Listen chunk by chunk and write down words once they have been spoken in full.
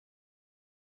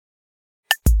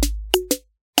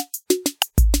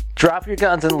Drop your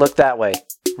guns and look that way.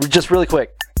 Just really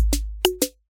quick.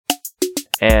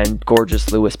 And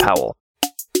gorgeous Lewis Powell.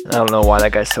 I don't know why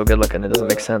that guy's so good looking. It doesn't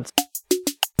make sense.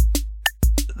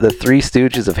 The Three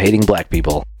Stooges of hating black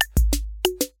people.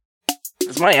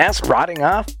 Is my ass rotting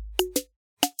off?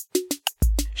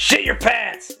 Shit your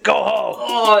pants! Go home!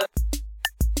 Oh.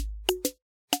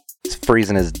 He's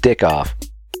freezing his dick off.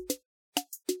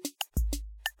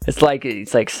 It's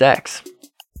like sex.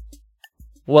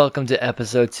 Welcome to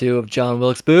episode 2 of John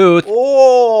Wilkes Booth.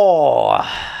 Oh,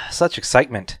 such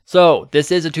excitement. So, this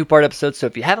is a 2-part episode, so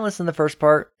if you haven't listened to the first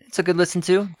part, it's a good listen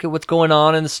to. Get what's going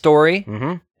on in the story.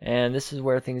 Mm-hmm. And this is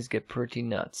where things get pretty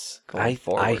nuts going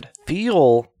forward. I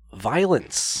feel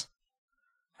violence.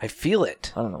 I feel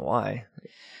it. I don't know why.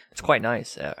 It's quite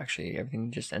nice, actually.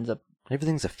 Everything just ends up...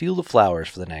 Everything's a field of flowers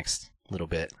for the next little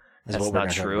bit. That's not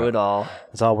true at all.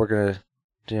 That's all we're going to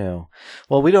do.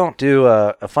 Well, we don't do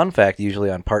a fun fact usually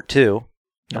on part 2.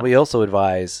 No. And we also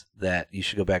advise that you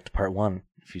should go back to part 1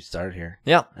 if you started here.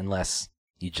 Yeah. Unless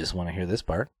you just want to hear this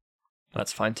part.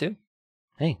 That's fine too.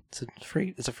 Hey, it's a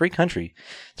free country.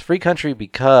 It's a free country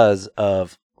because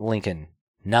of Lincoln,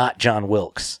 not John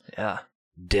Wilkes. Yeah.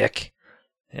 Dick.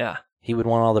 Yeah. He would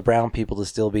want all the brown people to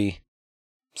still be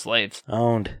slaves.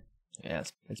 Owned. Yeah,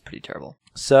 it's pretty terrible.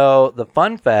 So the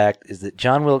fun fact is that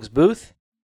John Wilkes Booth,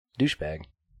 douchebag.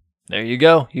 There you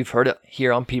go. You've heard it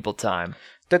here on People Time.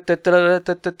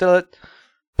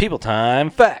 People Time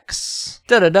facts.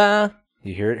 Da-da-da.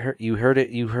 You hear it? You heard it.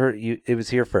 It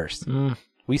was here first. Mm.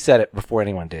 We said it before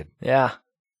anyone did. Yeah.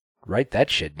 Write that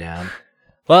shit down.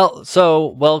 Well, so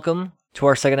welcome to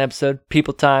our second episode.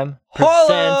 People Time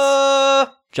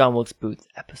presents John Wilkes Booth,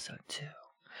 episode 2.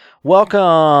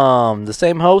 Welcome. The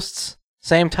same hosts,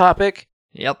 same topic.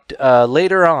 Yep.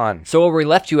 Later on. So where we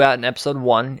left you at in episode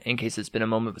 1, in case it's been a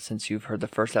moment since you've heard the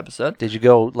first episode. Did you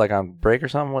go like on break or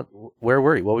something? Where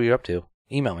were you? What were you up to?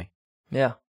 Email me.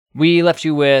 Yeah. We left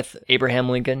you with Abraham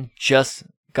Lincoln just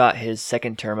got his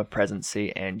second term of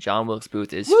presidency, and John Wilkes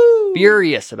Booth is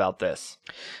furious about this.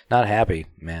 Not happy,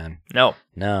 man.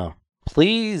 No.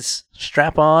 Please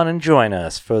strap on and join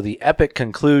us for the epic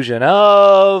conclusion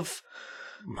of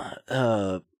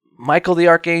Michael the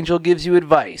Archangel Gives You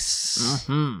Advice.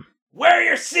 Mm-hmm. Wear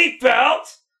your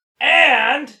seatbelt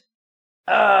and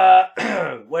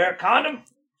wear a condom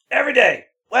every day.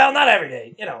 Well, not every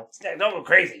day. You know, don't go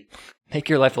crazy. Make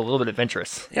your life a little bit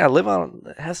adventurous. Yeah,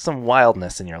 have some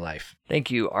wildness in your life. Thank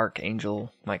you,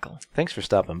 Archangel Michael. Thanks for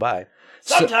stopping by.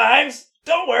 Sometimes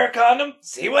don't wear a condom.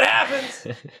 See what happens.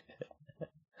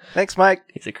 Thanks, Mike.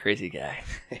 He's a crazy guy.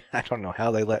 I don't know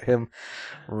how they let him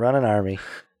run an army.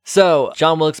 So,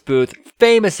 John Wilkes Booth,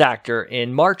 famous actor,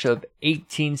 in March of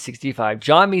 1865,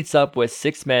 John meets up with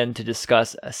 6 men to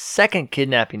discuss a second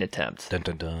kidnapping attempt. Dun,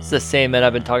 dun, dun. It's the same men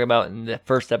I've been talking about in the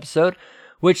first episode,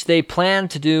 which they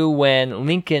planned to do when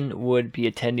Lincoln would be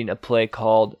attending a play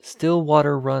called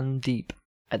Stillwater Run Deep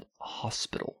at a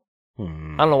hospital. I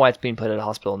don't know why it's being played at a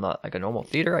hospital, not like a normal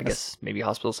theater. I guess maybe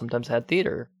hospitals sometimes had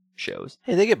theater shows.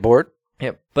 Hey, they get bored.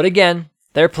 Yep. But again,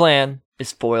 their plan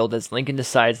is foiled as Lincoln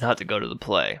decides not to go to the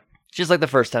play. Just like the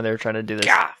first time they were trying to do this.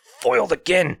 Gah, foiled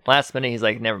again. Last minute, he's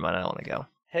like, never mind, I don't want to go.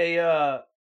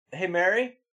 Hey,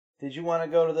 Mary, did you want to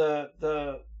go to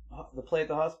the play at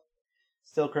the hospital?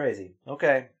 Still crazy.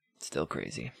 Okay. Still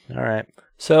crazy. All right.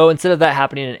 So instead of that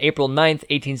happening on April 9th,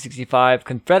 1865,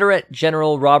 Confederate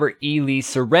General Robert E. Lee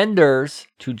surrenders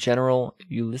to General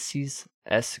Ulysses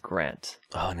S. Grant.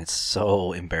 Oh, and it's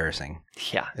so embarrassing.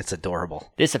 Yeah. It's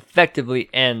adorable. This effectively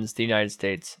ends the United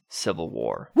States Civil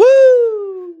War.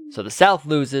 Woo! So the South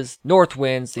loses, North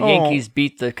wins, the Yankees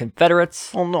beat the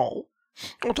Confederates. Oh, no.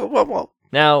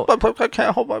 Now, I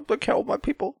can't hold my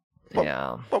people.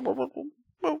 yeah,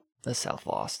 the South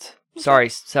lost.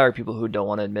 Sorry people who don't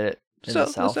want to admit it. The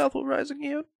South will rise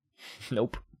again.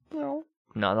 Nope. No.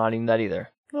 No, not even that either.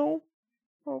 No.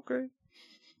 Okay.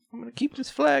 I'm going to keep this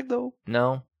flag, though.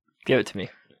 No. Give it to me.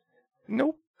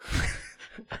 Nope.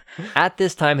 At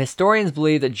this time, historians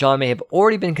believe that John may have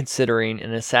already been considering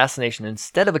an assassination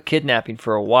instead of a kidnapping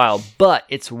for a while, but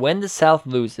it's when the South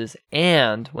loses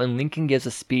and when Lincoln gives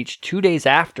a speech 2 days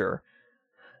after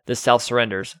the South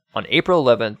surrenders on April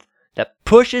 11th that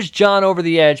pushes John over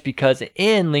the edge because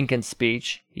in Lincoln's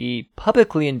speech, he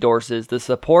publicly endorses the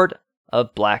support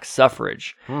of black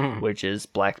suffrage, which is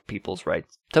black people's right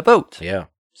to vote. Yeah.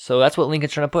 So that's what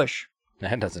Lincoln's trying to push.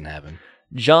 That doesn't happen.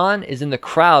 John is in the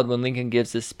crowd when Lincoln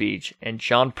gives this speech, and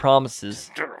John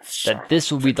promises that this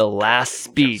will be the last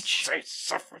speech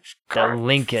that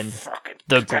Lincoln,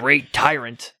 the great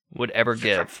tyrant, would ever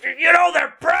give. You know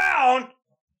they're brown.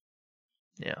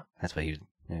 Yeah. That's what he.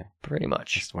 Yeah. Pretty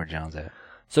much. That's where John's at.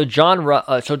 So John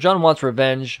wants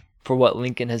revenge for what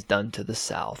Lincoln has done to the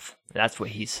South. That's what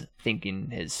he's thinking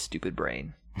in his stupid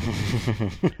brain.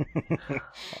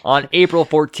 On April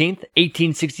 14th,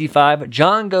 1865,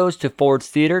 John goes to Ford's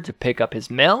Theater to pick up his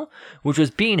mail, which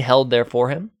was being held there for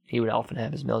him. He would often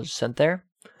have his mail just sent there.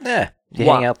 Yeah, you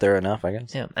Wow. hang out there enough, I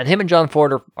guess. Yeah, and him and John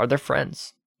Ford are their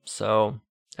friends. So,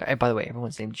 and by the way,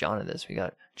 everyone's named John in this. We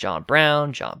got John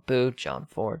Brown, John Booth, John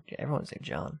Ford. Yeah, everyone's named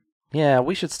John. Yeah,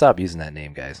 we should stop using that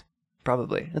name, guys.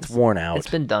 Probably. It's worn out. It's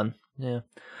been done. Yeah.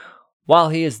 While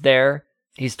he is there,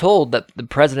 he's told that the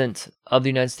President of the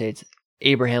United States,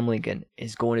 Abraham Lincoln,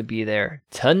 is going to be there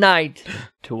tonight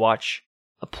to watch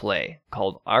a play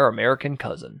called Our American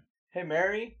Cousin. Hey,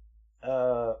 Mary,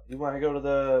 you want to go to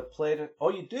the play? Oh,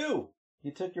 you do.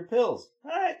 You took your pills.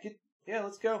 All right. Yeah,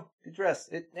 let's go. Get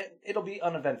dressed. It'll be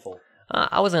uneventful.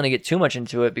 I wasn't going to get too much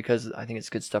into it because I think it's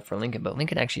good stuff for Lincoln, but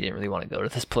Lincoln actually didn't really want to go to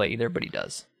this play either, but he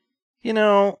does. You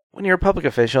know, when you're a public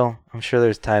official, I'm sure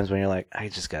there's times when you're like, I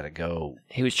just gotta go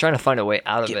He was trying to find a way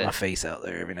out of get it. my face out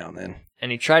there every now and then.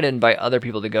 And he tried to invite other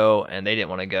people to go, and they didn't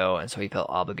want to go, and so he felt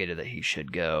obligated that he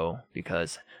should go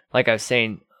because, like I was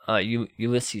saying,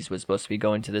 Ulysses was supposed to be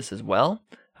going to this as well.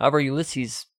 However,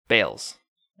 Ulysses bails,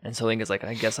 and so Lincoln's like,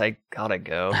 I guess I gotta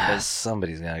go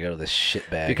Somebody's gotta go to this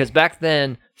shitbag. because back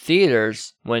then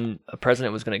theaters, when a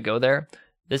president was going to go there,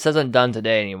 this isn't done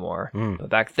today anymore. But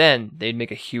back then, they'd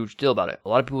make a huge deal about it. A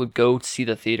lot of people would go see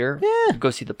the theater, go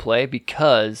see the play,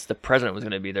 because the president was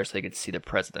going to be there so they could see the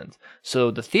president. So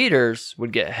the theaters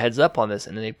would get a heads up on this,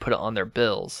 and then they put it on their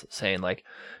bills, saying like,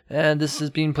 and this is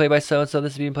being played by so-and-so,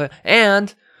 this is being played,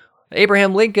 and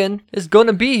Abraham Lincoln is going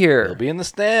to be here. He'll be in the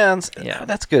stands. Yeah.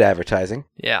 That's good advertising.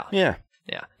 Yeah. Yeah.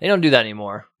 Yeah. They don't do that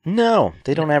anymore. No,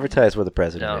 they don't advertise where the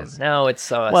president No. is. Now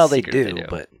it's Well, they secret do,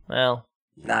 but well,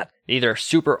 not. either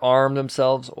super arm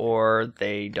themselves or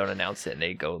they don't announce it and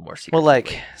they go more secret. Well,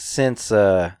 like, since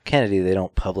Kennedy, they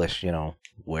don't publish,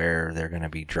 where they're going to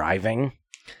be driving,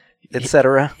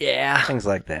 etc. yeah, Things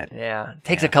like that. yeah. It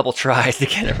takes a couple tries to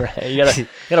get it right. You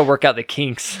gotta work out the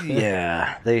kinks.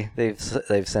 Yeah, they've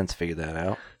since figured that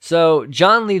out. So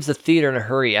John leaves the theater in a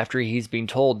hurry after he's being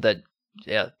told that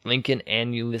Lincoln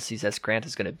and Ulysses S. Grant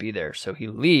is going to be there. So he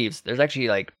leaves. There's actually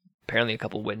apparently a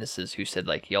couple witnesses who said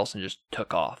he also just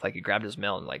took off, he grabbed his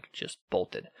mail and just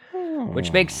bolted,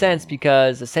 which makes sense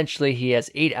because essentially he has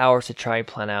 8 hours to try and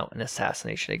plan out an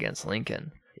assassination against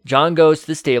Lincoln. John goes to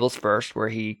the stables first, where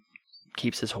he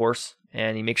keeps his horse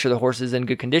and he makes sure the horse is in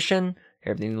good condition.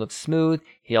 Everything looks smooth.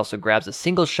 He also grabs a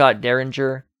single shot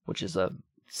Derringer, which is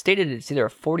stated it's either a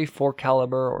 44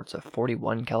 caliber or it's a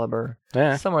 41 caliber,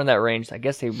 somewhere in that range. I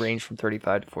guess they range from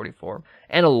 35 to 44,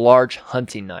 and a large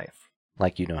hunting knife.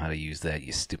 Like you know how to use that,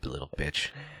 you stupid little bitch.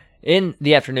 In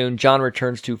the afternoon, John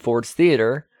returns to Ford's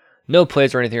Theater. No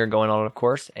plays or anything are going on, of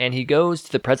course, and he goes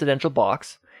to the presidential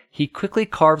box. He quickly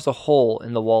carves a hole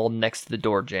in the wall next to the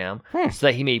door jamb so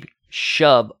that he may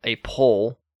shove a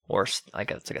pole, or it's like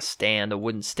a stand, a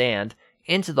wooden stand,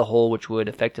 into the hole, which would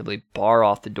effectively bar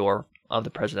off the door of the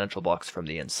presidential box from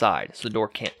the inside, so the door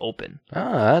can't open.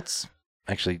 That's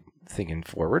actually thinking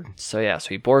forward. So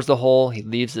he bores the hole, he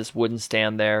leaves this wooden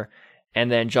stand there, and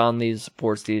then John leaves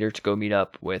Ford's Theater to go meet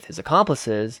up with his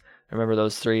accomplices. Remember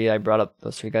those three? I brought up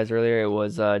those three guys earlier. It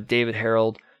was David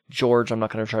Harold, George, I'm not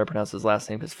going to try to pronounce his last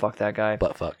name because fuck that guy,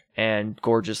 Butt fuck. and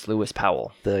Gorgeous Lewis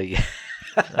Powell. The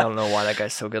I don't know why that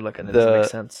guy's so good looking. It doesn't make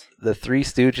sense. the Three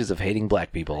Stooges of hating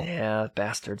black people. Yeah,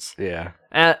 bastards. Yeah.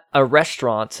 At a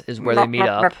restaurant is where they meet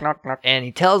up, and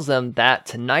he tells them that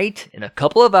tonight, in a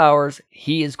couple of hours,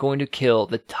 he is going to kill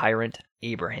the tyrant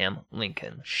Abraham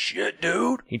Lincoln. Shit,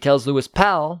 dude. He tells Lewis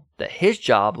Powell that his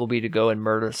job will be to go and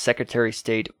murder Secretary of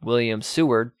State William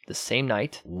Seward the same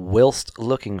night. Whilst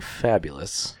looking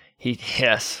fabulous.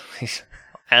 Yes,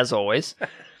 as always.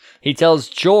 He tells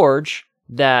George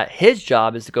that his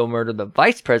job is to go murder the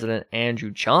Vice President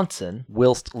Andrew Johnson.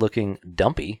 Whilst looking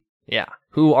dumpy. Yeah,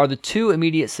 who are the two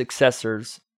immediate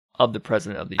successors of the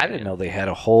President of the I Union. didn't know they had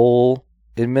a whole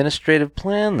administrative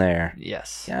plan there.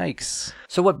 Yes. Yikes.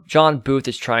 So what John Booth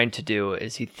is trying to do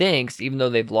is he thinks, even though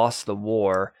they've lost the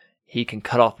war, he can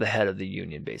cut off the head of the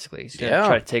Union, basically. He's going to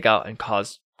try to take out and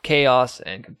cause chaos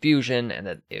and confusion, and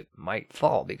that it might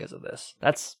fall because of this.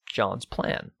 That's John's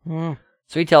plan.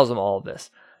 So he tells them all of this.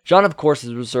 John, of course,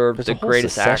 has reserved There's the a whole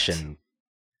greatest secession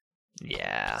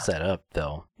Yeah. set up,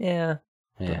 though. Yeah.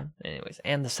 Yeah. But anyways,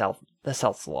 and the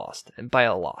South's lost, and by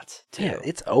a lot too. Yeah,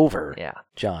 it's over. Yeah.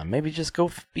 John, maybe just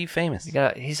go be famous.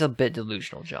 He's a bit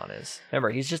delusional, John is. Remember,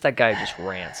 he's just that guy who just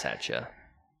rants at you.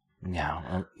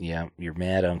 Yeah, you're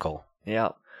mad, uncle. Yeah.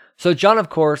 So John, of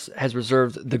course, has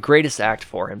reserved the greatest act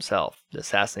for himself, the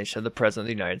assassination of the President of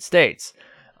the United States.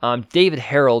 David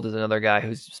Harold is another guy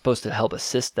who's supposed to help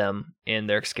assist them in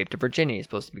their escape to Virginia. He's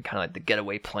supposed to be kind of like the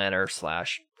getaway planner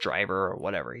 / driver or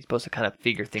whatever. He's supposed to kind of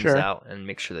figure things out and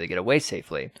make sure they get away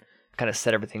safely, kind of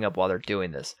set everything up while they're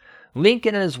doing this.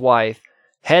 Lincoln and his wife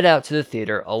head out to the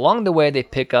theater. Along the way, they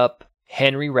pick up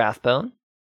Henry Rathbone,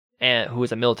 who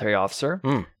is a military officer,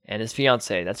 and his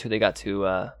fiancee. That's who they got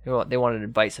to. They wanted to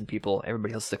invite some people.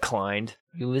 Everybody else declined.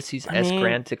 Ulysses S.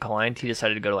 Grant declined. He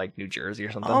decided to go to like New Jersey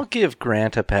or something. I'll give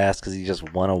Grant a pass because he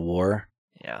just won a war.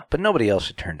 Yeah. But nobody else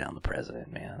should turn down the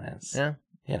president, man. That's,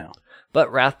 you know.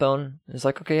 But Rathbone is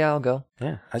like, okay, yeah, I'll go.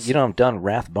 Yeah. You know, I'm done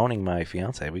Rathboning my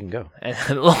fiance. We can go. And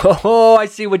oh, I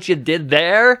see what you did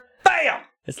there. Bam!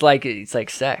 It's like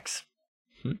sex.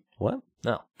 What?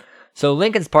 No. So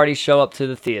Lincoln's party show up to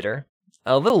the theater.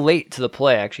 A little late to the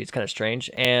play, actually. It's kind of strange.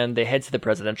 And they head to the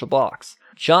presidential box.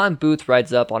 John Booth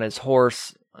rides up on his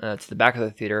horse to the back of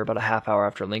the theater about a half hour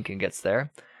after Lincoln gets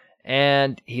there.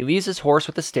 And he leaves his horse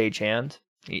with the stagehand.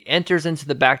 He enters into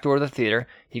the back door of the theater.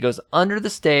 He goes under the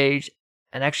stage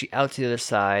and actually out to the other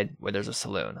side where there's a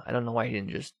saloon. I don't know why he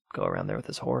didn't just go around there with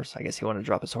his horse. I guess he wanted to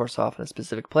drop his horse off in a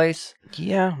specific place.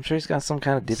 Yeah, I'm sure he's got some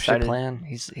kind of dipshit plan.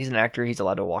 He's an actor. He's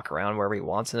allowed to walk around wherever he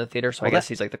wants in the theater. So I guess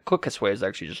he's like the quickest way is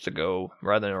actually just to go,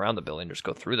 rather than around the building, just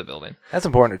go through the building. That's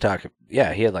important to talk.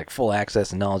 Yeah, he had like full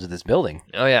access and knowledge of this building.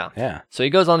 Oh, yeah. Yeah. So he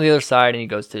goes on the other side and he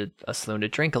goes to a saloon to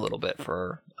drink a little bit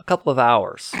for a couple of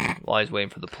hours while he's waiting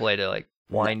for the play to like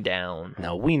wind down.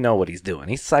 No, we know what he's doing.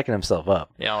 He's psyching himself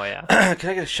up. Yeah, oh, yeah. Can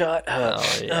I get a shot?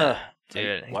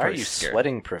 Dude, why are you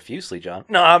sweating profusely, John?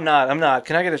 No, I'm not.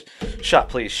 Can I get a shot,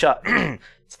 please? Shot.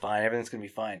 It's fine. Everything's going to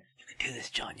be fine. You can do this,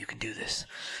 John. You can do this.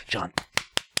 John,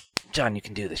 you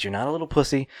can do this. You're not a little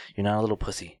pussy. You're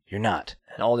not.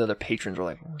 And all the other patrons were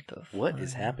like, What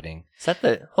is happening? Is that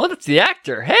that's the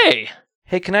actor. Hey,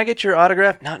 can I get your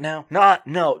autograph? Not now.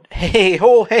 No.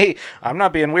 Hey. I'm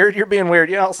not being weird. You're being weird.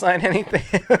 Yeah, I'll sign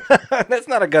anything. That's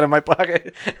not a gun in my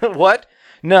pocket. What?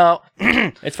 No.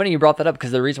 It's funny you brought that up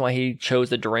because the reason why he chose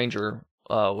the Deranger,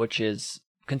 which is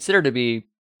considered to be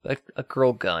a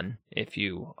girl gun, if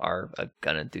you are a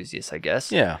gun enthusiast, I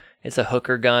guess. Yeah. It's a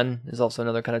hooker gun is also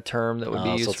another kind of term that would be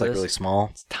used so it's for like this. really small.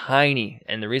 It's tiny.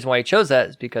 And the reason why he chose that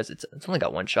is because it's only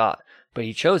got one shot. But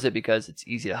he chose it because it's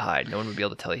easy to hide. No one would be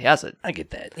able to tell he has it. I get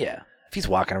that, yeah. If he's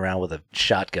walking around with a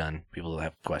shotgun, people will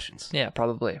have questions. Yeah,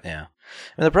 probably. Yeah.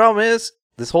 And the problem is,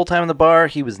 this whole time in the bar,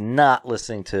 he was not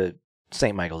listening to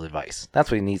St. Michael's advice.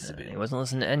 That's what he needs to be. He wasn't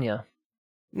listening to Enya.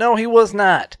 No, he was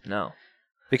not. No.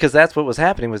 Because that's what was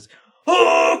happening was,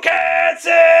 Who can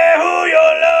say who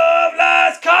your love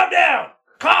lies? Calm down.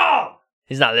 Calm.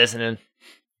 He's not listening.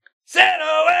 Sit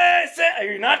away.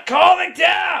 You're not calming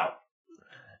down.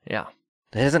 Yeah.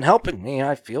 that isn't helping me.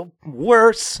 I feel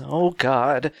worse. Oh,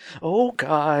 God.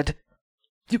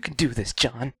 You can do this,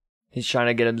 John. He's trying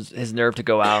to get his nerve to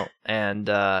go out, and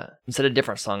instead a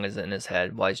different song is in his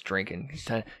head while he's drinking. He's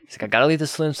like, I gotta leave the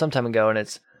saloon some time ago, and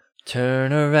it's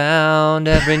turn around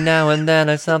every now and then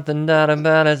or something. Turn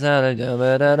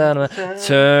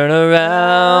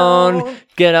around,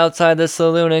 get outside the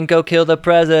saloon and go kill the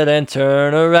president.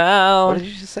 Turn around. What did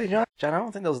you just say, John? John, I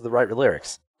don't think those are the right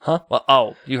lyrics. Huh? Well,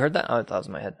 oh, you heard that? Oh, I thought it was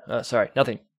in my head. Sorry,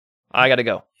 nothing. I gotta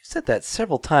go. You said that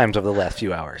several times over the last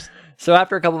few hours. So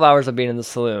after a couple of hours of being in the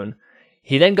saloon,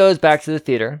 he then goes back to the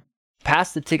theater,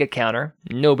 past the ticket counter.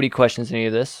 Nobody questions any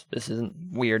of this. This isn't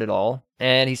weird at all.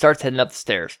 And he starts heading up the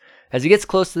stairs. As he gets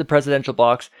close to the presidential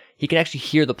box, he can actually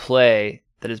hear the play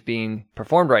that is being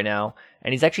performed right now.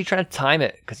 And he's actually trying to time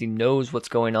it because he knows what's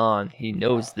going on. He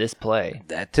knows this play.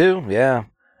 That too, yeah.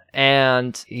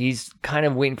 And he's kind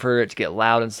of waiting for it to get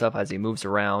loud and stuff as he moves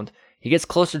around. He gets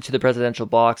closer to the presidential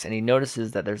box and he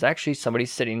notices that there's actually somebody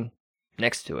sitting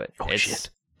next to it. Shit.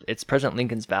 It's President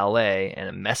Lincoln's valet and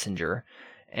a messenger.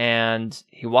 And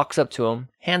he walks up to him,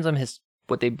 hands him his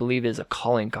what they believe is a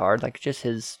calling card, like just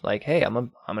his hey, I'm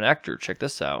an actor, check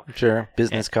this out. Sure,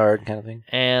 business card kind of thing.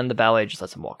 And the valet just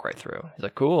lets him walk right through. He's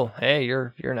like, cool, hey,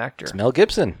 you're an actor. It's Mel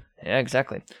Gibson. Yeah,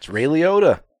 exactly. It's Ray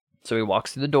Liotta. So he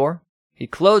walks through the door. He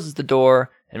closes the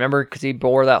door, and remember, because he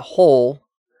bore that hole,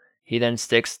 he then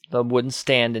sticks the wooden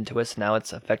stand into it, so now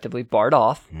it's effectively barred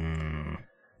off.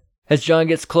 As John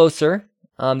gets closer,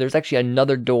 there's actually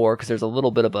another door, because there's a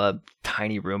little bit of a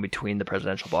tiny room between the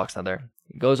presidential box and there.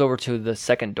 He goes over to the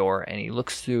second door, and he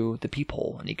looks through the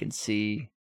peephole, and he can see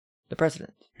the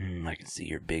president. I can see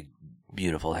your big,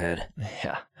 beautiful head.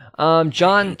 Yeah. I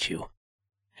John... hate you.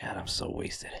 God, I'm so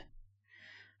wasted.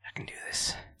 I can do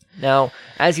this. Now,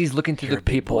 as he's looking through You're the a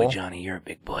big peephole... boy, Johnny. You're a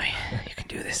big boy. You can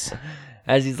do this.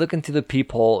 As he's looking through the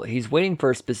peephole, he's waiting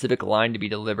for a specific line to be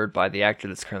delivered by the actor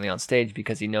that's currently on stage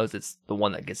because he knows it's the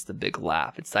one that gets the big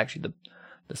laugh. It's actually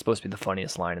the That's supposed to be the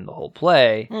funniest line in the whole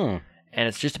play, Hmm. and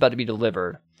it's just about to be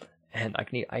delivered. And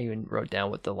I even wrote down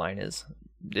what the line is.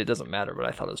 It doesn't matter, but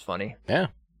I thought it was funny. Yeah.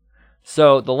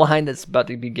 So the line that's about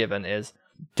to be given is,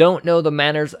 "Don't know the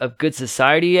manners of good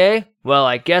society, eh? Well,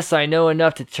 I guess I know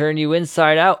enough to turn you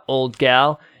inside out, old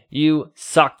gal. You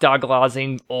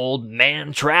sock-dog-lozing old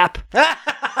man trap."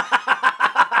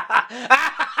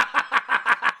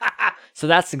 So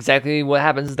that's exactly what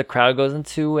happens. The crowd goes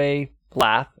into a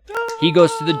laugh. He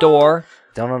goes to the door,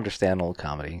 Don't understand old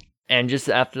comedy. and just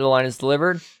after the line is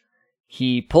delivered,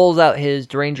 he pulls out his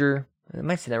Derringer. Am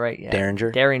I saying that right? Yeah.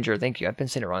 Derringer? Derringer, thank you. I've been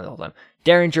saying it wrong the whole time.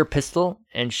 Derringer pistol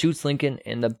and shoots Lincoln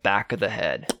in the back of the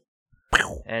head.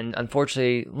 And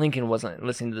unfortunately, Lincoln wasn't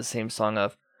listening to the same song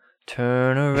of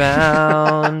 "Turn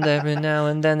around every now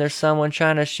and then there's someone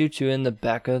trying to shoot you in the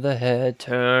back of the head.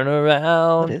 Turn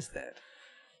around." What is that?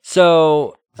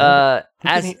 So,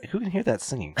 Who can hear that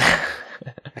singing?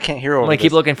 I can't hear I'm over gonna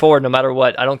keep this, looking forward no matter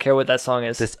what. I don't care what that song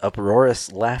is. this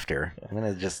uproarious laughter. I'm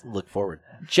gonna just look forward.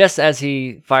 Just as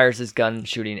he fires his gun,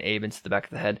 shooting Abe into the back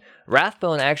of the head,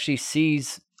 Rathbone actually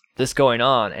sees this going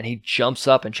on, and he jumps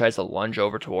up and tries to lunge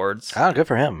over towards, Oh, good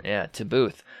for him. to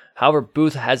Booth. However,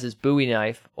 Booth has his Bowie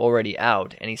knife already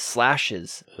out, and he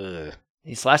slashes Ugh.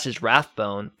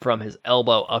 Rathbone from his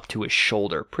elbow up to his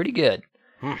shoulder. Pretty good.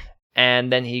 Hmm.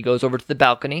 And then he goes over to the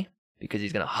balcony, because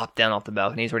he's going to hop down off the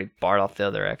balcony. He's already barred off the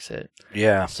other exit.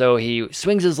 Yeah. So he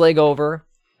swings his leg over,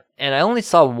 and I only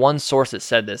saw one source that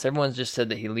said this. Everyone's just said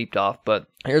that he leaped off, but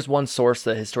here's one source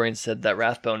that historians said that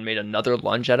Rathbone made another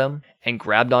lunge at him and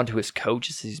grabbed onto his coat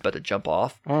just as he's about to jump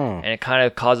off. Mm. And it kind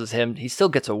of causes him, he still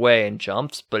gets away and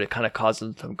jumps, but it kind of causes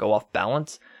him to go off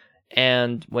balance.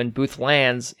 And when Booth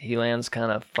lands, he lands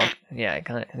kind of,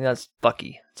 that's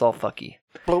fucky. It's all fucky.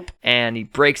 Bloop. And he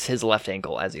breaks his left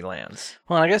ankle as he lands.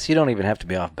 Well, I guess you don't even have to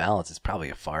be off balance. It's probably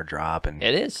a far drop and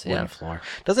It is, wooden yeah. floor.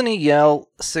 Doesn't he yell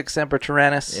 "Sic Semper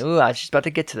Tyrannis"? Ooh, I was just about to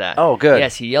get to that. Oh, good.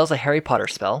 Yes, he yells a Harry Potter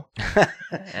spell.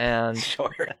 And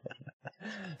Sure.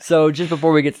 so just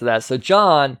before we get to that, so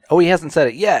John, Oh, he hasn't said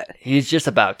it yet. he's just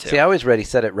about to. See, I always read he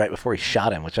said it right before he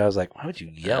shot him, which I was like, why would you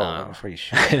yell Oh. before you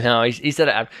shoot him? No, he said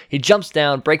it after. He jumps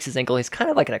down, breaks his ankle. He's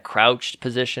kind of like in a crouched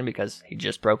position because he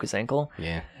just broke his ankle.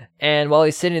 Yeah. And while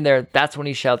he's sitting there, that's when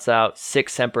he shouts out "Sic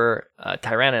Semper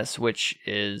Tyrannis," which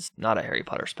is not a Harry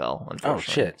Potter spell,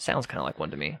 unfortunately. Oh, shit. Sounds kind of like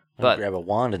one to me. I'll But grab a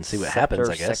wand and see what Scepter, happens,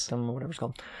 I guess. Sectum, or whatever it's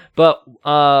called. But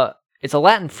it's a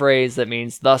Latin phrase that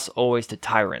means "thus always to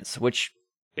tyrants," which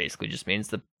basically just means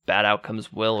the bad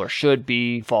outcomes will or should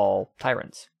befall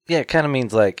tyrants. Yeah, it kind of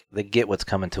means like they get what's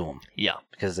coming to them Yeah,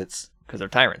 because because they're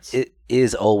tyrants. it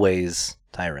is always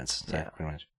tyrants. So Yeah.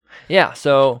 pretty much. Yeah,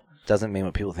 so Doesn't mean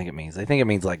what people think it means. They think it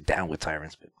means like down with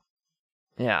tyrants, but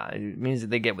yeah, it means that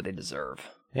they get what they deserve.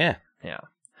 yeah. Yeah.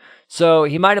 So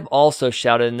he might have also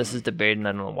shouted, and this is debated, and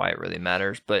I don't know why it really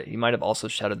matters, but he might have also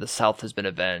shouted, "The South has been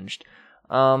avenged."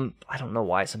 I don't know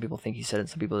why. Some people think he said it,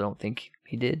 some people don't think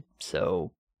he did.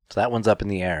 So So that one's up in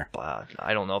the air.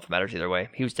 I don't know if it matters either way.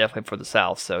 He was definitely for the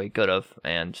South, so he could have,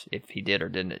 and if he did or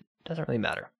didn't, it doesn't really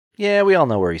matter. Yeah, we all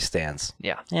know where he stands.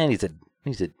 Yeah, And he's a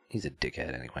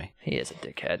dickhead anyway. he is a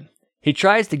dickhead. He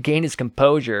tries to gain his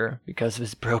composure because of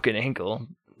his broken ankle,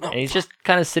 and he's just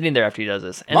kind of sitting there after he does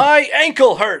this. And My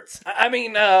ankle hurts. I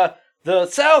mean, the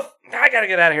South. I gotta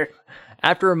get out of here.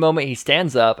 after a moment, he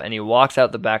stands up and he walks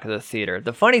out the back of the theater.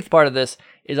 The funny part of this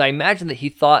is I imagine that he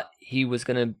thought he was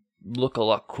going to look a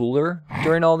lot cooler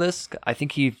during all this. I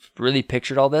think he really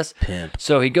pictured all this. Pimp.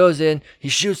 So he goes in, he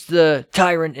shoots the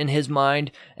tyrant in his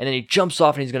mind, and then he jumps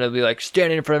off and he's going to be like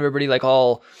standing in front of everybody like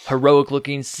all heroic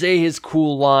looking, say his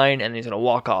cool line, and he's going to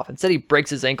walk off. Instead, he breaks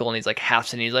his ankle and he's like half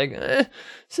sitting. He's like,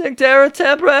 Sanctera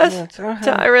Tempest,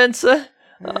 tyrants. And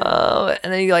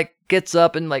then he like gets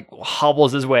up and like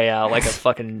hobbles his way out like a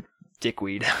fucking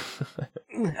dickweed.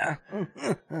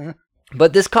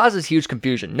 But this causes huge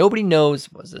confusion. Nobody knows,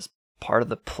 was this part of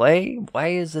the play? Why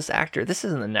is this actor? This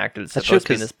isn't an actor that's That's supposed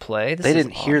true, to be in this play. This They is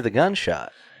didn't hear odd. the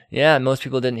gunshot. Yeah, most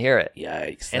people didn't hear it.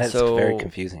 Yikes. And That's so- very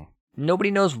confusing.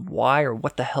 Nobody knows why or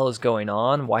what the hell is going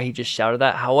on, why he just shouted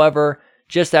that. However,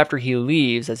 just after he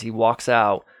leaves, as he walks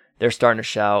out, they're starting to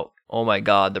shout, "Oh my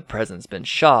God, the president's been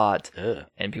shot." Ugh.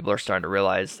 And people are starting to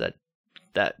realize that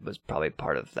that was probably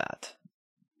part of that.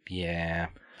 Yeah.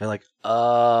 They're like,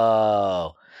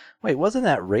 oh. Wait, wasn't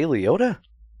that Ray Liotta?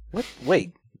 What?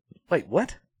 Wait,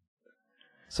 what?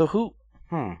 So who?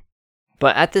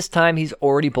 But at this time, he's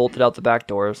already bolted out the back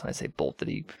doors. I say bolted,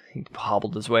 he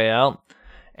hobbled his way out.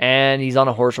 And he's on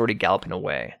a horse already galloping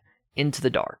away into the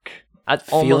dark. At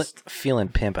almost, Feeling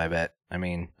pimp, I bet. I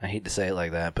mean, I hate to say it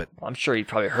like that, but I'm sure he'd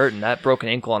probably hurt, and that broken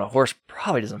ankle on a horse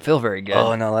probably doesn't feel very good.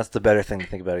 oh no, that's the better thing to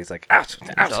think about. He's like, ouch,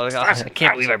 ouch, Oh, ouch, I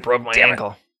can't believe I broke my Damn it.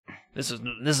 ankle. This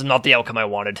is not the outcome I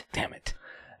wanted. Damn it.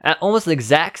 At almost the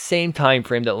exact same time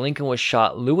frame that Lincoln was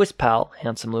shot, Lewis Powell,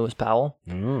 handsome Lewis Powell.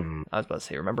 Mm. I was about to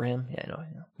say, remember him? Yeah, I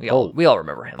know. Oh. We all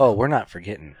remember him. Oh, we're not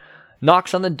forgetting.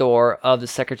 Knocks on the door of the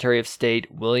Secretary of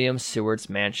State, William Seward's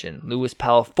mansion. Lewis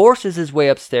Powell forces his way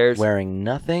upstairs, Wearing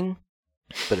nothing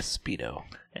but a Speedo.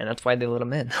 and that's why they let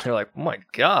him in. They're like, oh my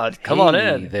God, come on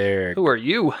Hey in. there. Who are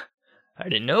you? I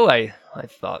didn't know I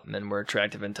thought men were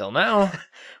attractive until now.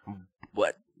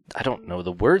 What? I don't know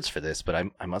the words for this, but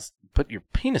I must put your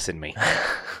penis in me.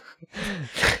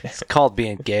 It's called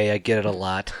being gay. I get it a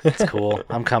lot. It's cool.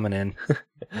 I'm coming in.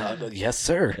 Yes,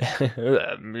 sir.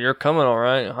 You're coming, all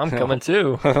right. I'm coming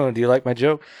too. Do you like my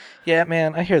joke? Yeah,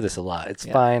 man, I hear this a lot. It's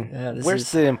fine. Yeah, this Where's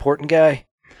is- the important guy?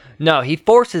 No, he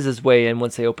forces his way in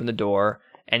once they open the door,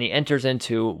 and he enters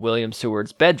into William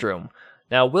Seward's bedroom.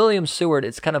 Now, William Seward,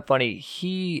 it's kind of funny.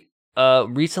 He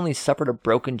recently suffered a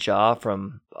broken jaw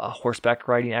from a horseback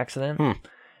riding accident.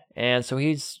 And so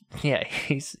he's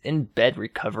in bed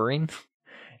recovering.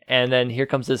 And then here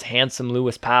comes this handsome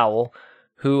Lewis Powell,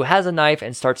 who has a knife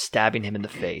and starts stabbing him in the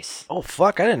face. Oh,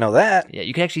 fuck, I didn't know that. Yeah,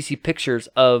 you can actually see pictures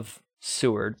of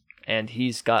Seward, and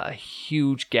he's got a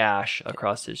huge gash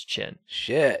across his chin.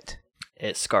 Shit.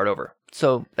 It's scarred over.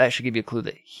 So that should give you a clue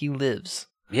that he lives.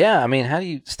 Yeah, I mean, how do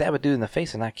you stab a dude in the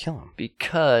face and not kill him?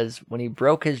 Because when he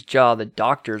broke his jaw, the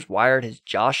doctors wired his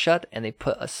jaw shut, and they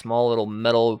put a small little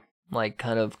metal, like,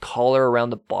 kind of collar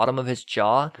around the bottom of his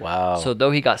jaw. Wow. So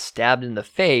though he got stabbed in the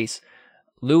face,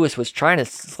 Lewis was trying to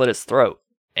slit his throat.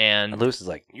 And Lewis is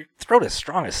like, your throat is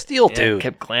strong as steel, yeah, dude.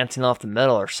 kept glancing off the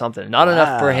metal or something. Not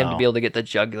enough for him to Wow. be able to get the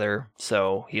jugular,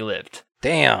 so he lived.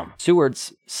 Damn.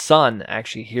 Seward's son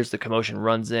actually hears the commotion,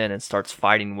 runs in, and starts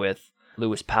fighting with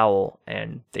Lewis Powell,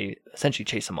 and they essentially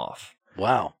chase him off.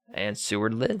 Wow. And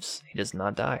Seward lives. He does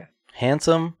not die.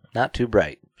 Handsome, not too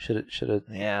bright. Should have.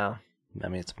 Yeah, I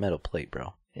mean, it's a metal plate,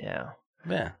 bro. yeah.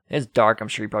 Yeah. It's dark. I'm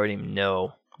sure he probably didn't even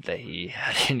know that he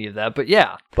had any of that. But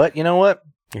yeah. But you know what?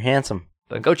 You're handsome.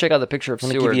 But go check out the picture of I'm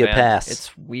gonna Seward, give you a man. pass.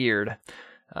 It's weird.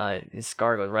 His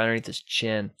scar goes right underneath his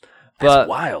chin. That's But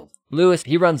wild. Lewis,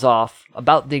 he runs off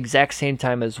about the exact same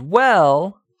time as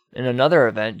well in another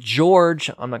event. George,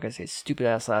 I'm not going to say his stupid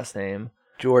ass last name,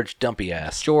 George Dumpy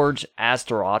Ass. George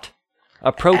Astaroth,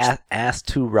 approached. Ass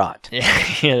to rot. Yeah,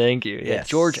 thank you. Yeah, Yes.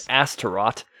 George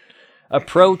Astaroth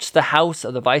approached the house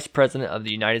of the Vice President of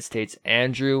the United States,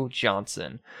 Andrew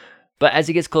Johnson. But as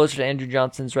he gets closer to Andrew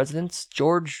Johnson's residence,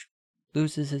 George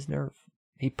loses his nerve.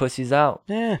 He pussies out.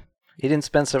 Yeah. He didn't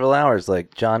spend several hours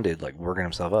like John did, like working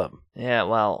himself up. Yeah,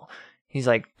 well, he's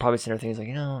like probably sitting there thinking,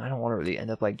 he's like, I don't want to really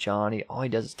end up like John. All he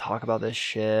does is talk about this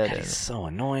shit. God, And he's so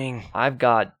annoying. I've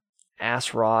got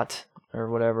ass rot or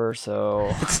whatever, so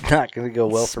It's not going to go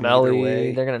well for me smelly. either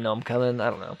way. They're gonna know I'm coming. I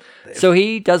don't know. So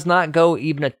he does not go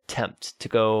even attempt to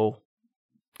go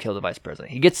kill the vice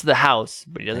president. He gets to the house,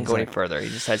 but he doesn't go any Exactly. further. He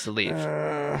decides to leave.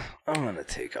 I'm going to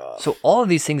take off. So all of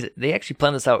these things, they actually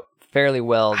plan this out fairly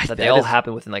well. That they that all is-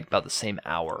 happen within like about the same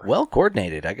hour. Well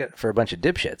coordinated, I got for a bunch of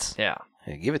dipshits. Yeah.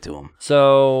 Hey, give it to him.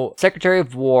 So, Secretary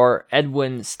of War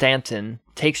Edwin Stanton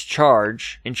takes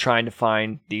charge in trying to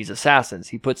find these assassins.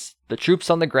 He puts the troops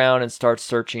on the ground and starts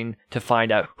searching to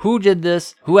find out who did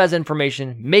this, who has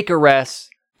information, make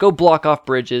arrests, go block off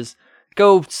bridges,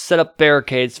 go set up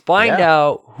barricades, find Yeah.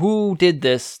 out who did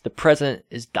this. The president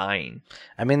is dying.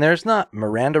 I mean, there's not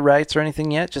Miranda rights or anything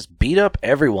yet. Just beat up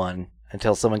everyone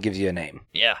until someone gives you a name.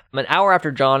 Yeah. An hour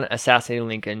after John assassinated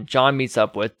Lincoln, John meets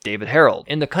up with David Harold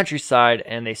in the countryside,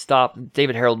 and they stop.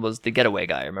 David Harold was the getaway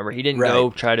guy. Remember, he didn't go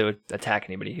Right. try to attack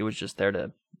anybody. He was just there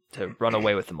to run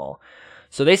away with them all.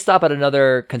 So they stop at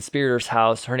another conspirator's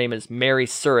house. Her name is Mary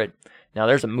Surratt. Now,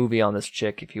 there's a movie on this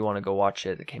chick if you want to go watch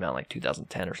it. It came out in like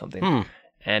 2010 or something.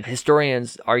 And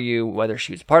historians argue whether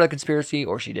she was part of the conspiracy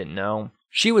or she didn't know.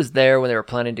 She was there when they were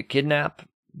planning to kidnap.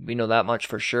 We know that much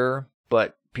for sure.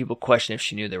 But people question if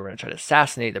she knew they were going to try to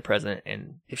assassinate the president.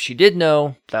 And if she did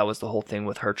know, that was the whole thing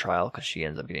with her trial because she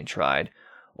ends up getting tried.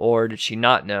 Or did she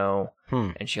not know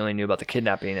and she only knew about the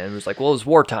kidnapping and was like, well, it was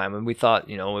wartime and we thought,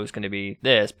 it was going to be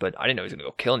this, but I didn't know he was going to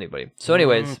go kill anybody. So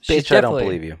anyways, she's bitch, I don't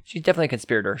definitely, believe you. she's definitely a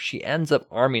conspirator. She ends up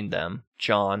arming them,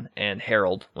 John and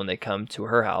Harold, when they come to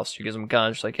her house. She gives them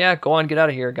guns. She's like, yeah, go on, get out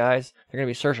of here, guys. They're going to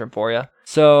be searching for you.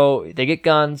 So they get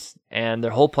guns and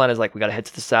their whole plan is like, we got to head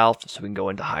to the south so we can go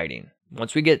into hiding.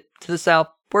 Once we get to the south,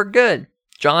 we're good.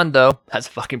 John, though, has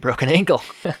a fucking broken ankle.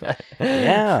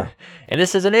 Yeah. And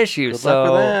this is an issue. Good so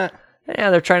luck with that. Yeah,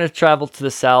 they're trying to travel to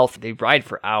the south. They ride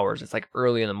for hours. It's like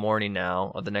early in the morning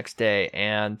now of the next day.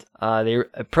 And they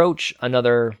approach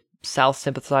another South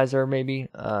sympathizer, maybe.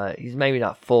 He's maybe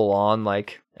not full on,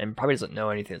 like, and probably doesn't know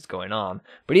anything that's going on.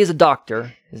 But he is a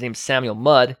doctor. His name's Samuel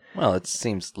Mudd. Well, it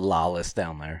seems lawless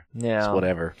down there. Yeah. It's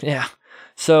whatever. Yeah.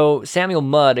 So Samuel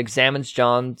Mudd examines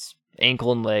John's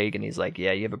ankle and leg, and he's like,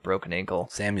 yeah, you have a broken ankle.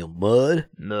 Samuel Mudd?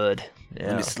 Mud. Let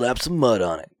Yeah. me slap some mud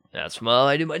on it. That's how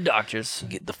I do my doctors.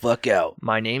 Get the fuck out.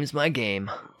 My name's my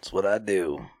game. That's what I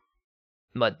do.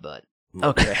 Mud butt.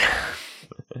 Mud- Okay.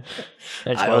 I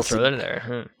just I want also- to throw that in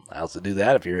there. I also do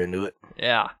that if you're into it.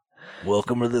 Yeah.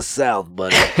 Welcome to the South,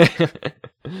 buddy.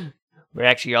 We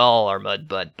actually all are Mud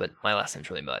Butt, but my last name's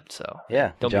really Mud, so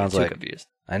Yeah. don't John's be too like, confused.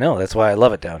 I know. That's why I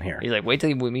love it down here. He's like, wait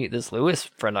till we meet this Lewis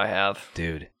friend I have.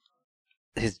 Dude,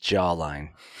 his jawline.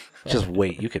 Just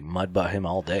wait. You can mud butt him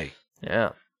all day.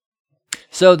 Yeah.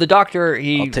 So the doctor,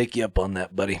 I'll take you up on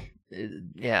that, buddy.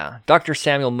 Dr.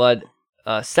 Samuel Mudd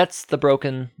sets the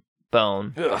broken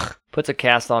bone, Ugh. puts a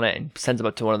cast on it, and sends him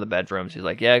up to one of the bedrooms. He's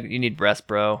like, yeah, you need rest,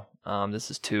 bro. This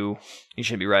is you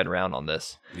shouldn't be riding around on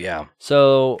this. Yeah.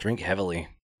 So Drink heavily.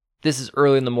 this is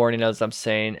early in the morning, as I'm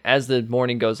saying. As the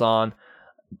morning goes on,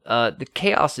 the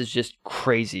chaos is just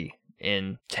crazy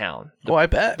in town. Oh, I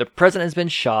bet. The president has been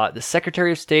shot. The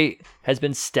Secretary of State has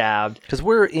been stabbed. Because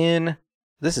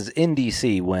this is in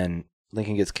D.C. when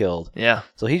Lincoln gets killed. Yeah,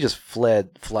 So he just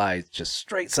flies just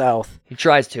straight south. he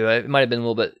tries to. It might have been a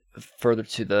little bit further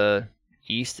to the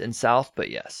east and south,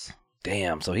 but yes.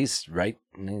 Damn. So he's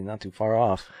not too far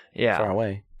off. Yeah. Far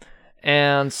away.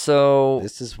 And so,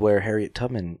 This is where Harriet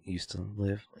Tubman used to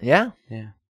live. yeah.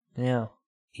 Yeah.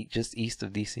 Just east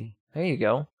of D.C. There you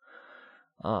go.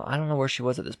 I don't know where she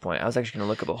was at this point. I was actually going to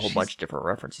look up a whole She's- bunch of different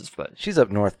references, but She's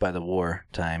up north by the war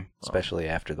time, Oh. especially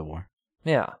after the war.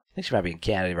 yeah. I think she might be in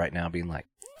Canada right now being like,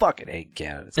 fucking hate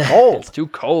Canada. It's cold. It's too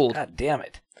cold. God damn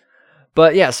it.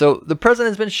 But yeah, so the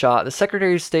president has been shot, the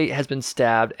Secretary of State has been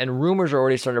stabbed, and rumors are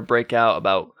already starting to break out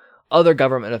about other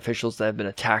government officials that have been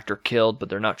attacked or killed, but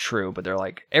they're not true. But they're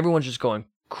like, everyone's just going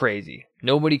crazy.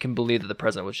 Nobody can believe that the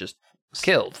president was just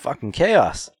killed. Fucking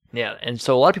chaos. Yeah, and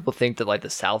so a lot of people think that like the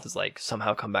South is like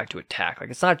somehow come back to attack. Like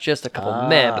it's not just a couple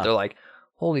men, but they're like,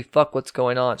 holy fuck, what's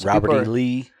going on? So Robert people E. are-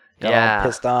 Lee got Yeah. all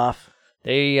pissed off.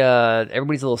 They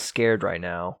everybody's a little scared right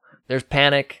now. There's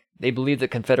panic. They believe that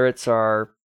Confederates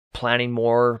are planning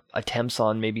more attempts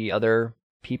on maybe other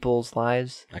people's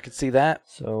lives. I could see that.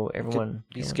 So everyone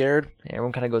Be scared.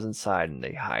 everyone kind of goes inside and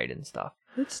they hide and stuff.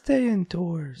 Let's stay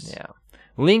indoors. Yeah.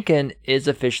 Lincoln is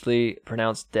officially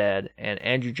pronounced dead, and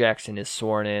Andrew Jackson is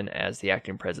sworn in as the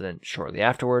acting president shortly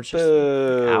afterwards, just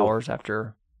Boo. hours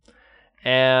after.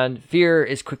 And fear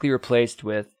is quickly replaced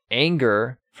with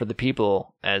anger for the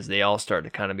people as they all start to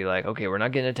kind of be like, okay, we're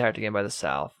not getting attacked again by the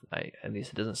South. At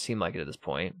least it doesn't seem like it at this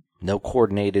point. No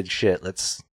coordinated shit.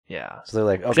 Yeah. So they're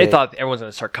like, 'Cause okay. they thought everyone's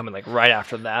going to start coming like right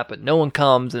after that, but no one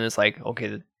comes, and it's like,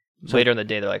 okay, So- later in the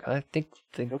day, they're like, I think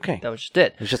Okay. that was just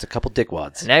it. There's just a couple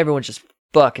dickwads. And now everyone's just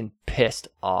fucking pissed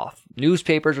off.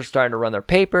 Newspapers are starting to run their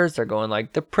papers. They're going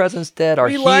like, the president's dead, our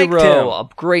We liked hero, him. a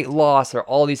great loss. There are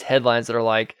all these headlines that are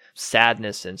like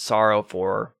sadness and sorrow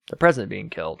for the president being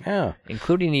killed, Yeah.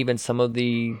 including even some of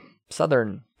the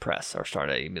Southern press are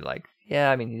starting to be like,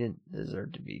 yeah, I mean, he didn't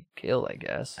deserve to be killed, I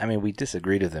guess. I mean, we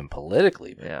disagreed with him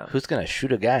politically, but Yeah. who's going to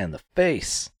shoot a guy in the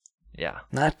face? Yeah.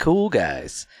 Not cool,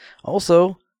 guys.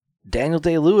 Also, Daniel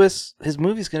Day-Lewis, his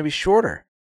movie's going to be shorter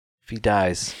if he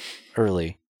dies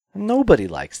early. Nobody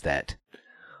likes that.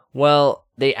 Well,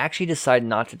 they actually decided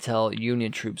not to tell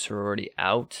Union troops who are already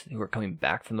out, who are coming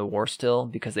back from the war still,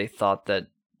 because they thought that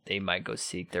they might go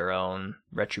seek their own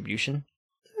retribution.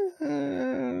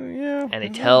 Yeah. And they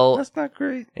tell- That's not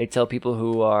great. They tell people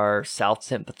who are South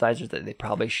sympathizers that they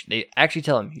probably they actually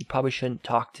tell them you probably shouldn't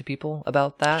talk to people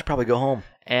about I that. should probably go home.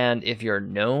 And if you're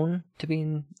known to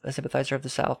being a sympathizer of the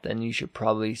South, then you should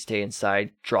probably stay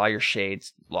inside, draw your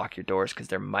shades, lock your doors, because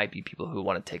there might be people who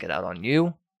want to take it out on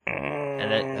you.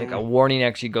 And then like a warning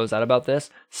actually goes out about this.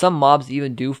 Some mobs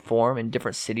even do form in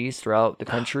different cities throughout the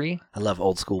country. I love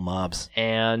old school mobs.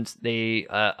 And they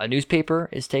a newspaper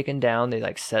is taken down. They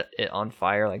like set it on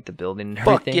fire, like the building and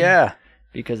Fuck everything. yeah.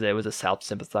 Because it was a South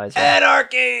sympathizer.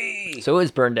 Anarchy! So it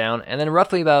was burned down, and then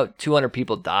roughly about 200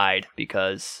 people died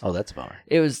because Oh, that's a bummer.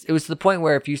 it was to the point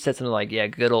where if you said something like, "Yeah,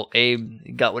 good old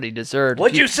Abe got what he deserved,"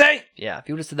 What'd you say? Yeah, if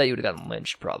you would have said that, you would have gotten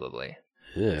lynched probably.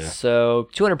 Yeah. So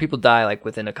 200 people die like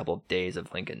within a couple of days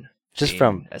of Lincoln Just being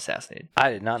from- assassinated. I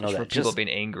did not know Just that. from people being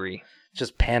angry.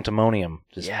 Just pandemonium.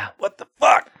 Just, Yeah. What the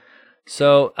fuck?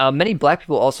 So many black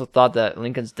people also thought that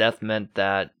Lincoln's death meant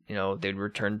that, they'd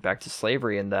return back to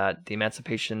slavery and that the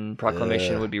Emancipation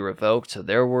Proclamation would be revoked. So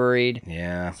they're worried.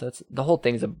 Yeah. So the whole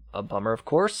thing's a bummer, of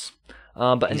course.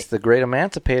 But He's the great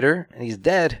emancipator, and he's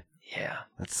dead. yeah,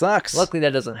 That sucks. luckily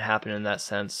that doesn't happen in that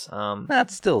sense.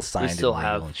 That's still signed still and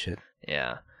legal have- and shit.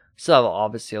 Yeah. Still have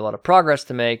obviously a lot of progress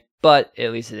to make, but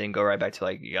at least it didn't go right back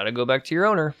to you got to go back to your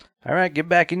owner. All right, get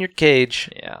back in your cage.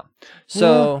 Yeah.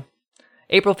 So,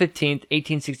 April 15th,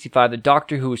 1865, the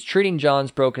doctor who was treating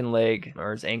John's broken leg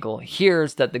or his ankle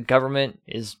hears that the government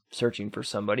is searching for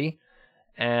somebody,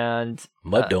 and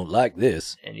Mud don't like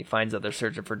this. and he finds out they're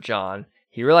searching for John.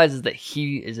 He realizes that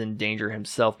he is in danger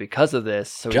himself because of this.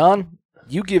 So John,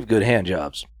 you give good hand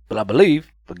jobs, but I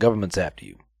believe the government's after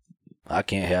you. I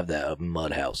can't have that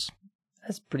mud house.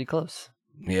 that's pretty close.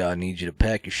 Yeah, I need you to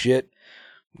pack your shit.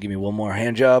 Give me one more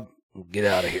hand job. Get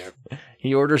out of here.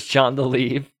 He orders John to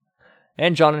leave.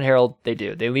 And John and Harold, they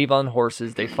do. They leave on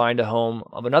horses. They find a home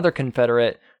of another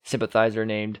Confederate sympathizer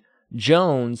named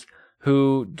Jones,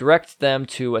 who directs them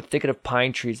to a thicket of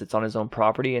pine trees that's on his own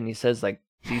property. And he says,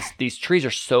 these trees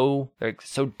are they're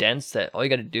so dense that all you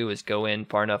got to do is go in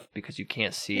far enough because you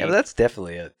can't see Yeah, but that's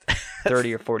definitely it.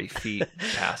 30 or 40 feet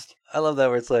past. I love that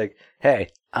where it's like, hey,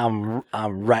 I'm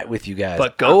right with you guys.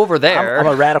 But go over there. I'm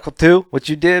a radical too. What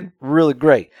you did, really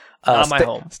great. Not my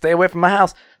home. Stay away from my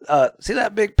house. See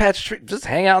that big patch of tree? Just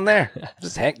hang out in there.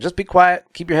 Just be quiet.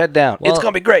 Keep your head down. Well- It's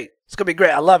gonna be great. It's gonna be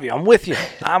great. I love you. I'm with you.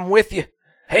 I'm with you.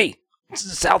 Hey, the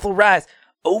South will rise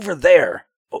over there.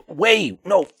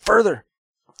 Further.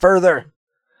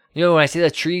 When I say the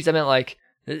trees, I meant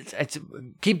it's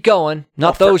keep going,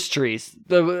 not those trees.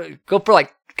 Go for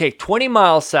 20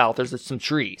 miles south. There's some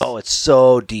trees. Oh, it's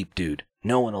so deep, dude.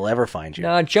 No one will ever find you.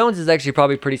 Now, Jones is actually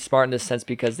probably pretty smart in this sense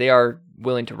because they are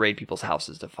willing to raid people's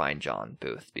houses to find John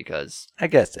Booth because I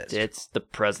guess that's it's the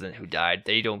president who died.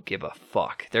 They don't give a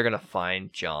fuck. They're going to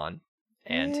find John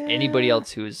and anybody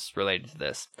else who is related to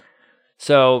this.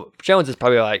 So Jones is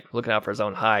probably looking out for his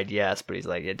own hide, yes, but he's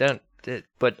like,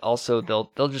 but also they'll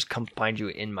just come find you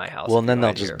in my house. Well, if and then you they'll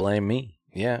hide just here. blame me.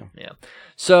 Yeah. Yeah.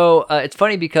 So it's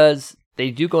funny because they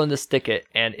do go in this thicket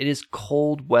and it is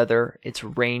cold weather. It's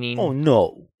raining. Oh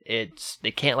no.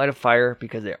 They can't light a fire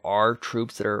because there are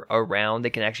troops that are around. They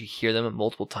can actually hear them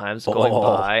multiple times going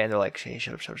by, and they're like, "Hey,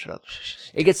 shut up!"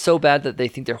 It gets so bad that they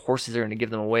think their horses are going to give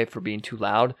them away for being too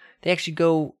loud. They actually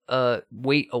go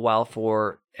wait a while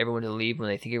for everyone to leave. When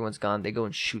they think everyone's gone, they go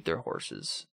and shoot their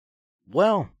horses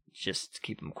Well, just to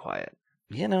keep them quiet.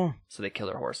 So they kill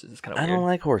their horses. It's kind of I weird. don't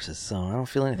like horses, so I don't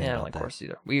feel anything I about don't like that. horses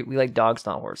either. We like dogs,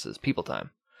 not horses. People time.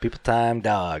 People time,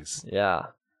 dogs. Yeah.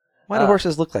 Why do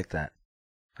horses look like that?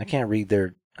 I can't read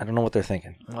I don't know what they're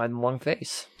thinking. Why the long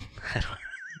face?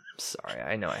 Sorry,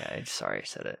 I know. Sorry I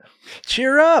said it.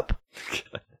 Cheer up!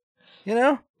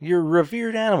 You're a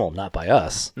revered animal. Not by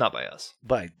us. Not by us.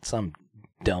 By some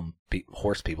dumb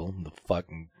horse people. The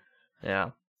fucking...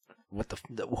 Yeah.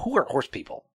 Who are horse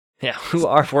people? Yeah, who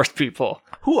are horse people?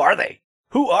 Who are they?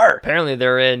 Who are? Apparently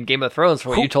they're in Game of Thrones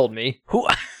from what you told me. Who?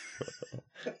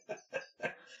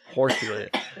 Horse people.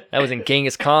 That was in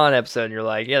Genghis Khan episode, and you're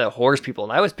like, yeah, the horse people.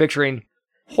 And I was picturing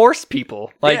horse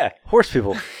people. Yeah, horse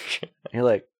people. You're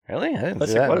like, really? I didn't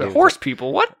see that. What are horse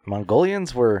people? What?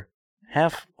 Mongolians were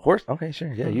half horse? Okay,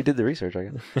 sure. Yeah, you did the research, I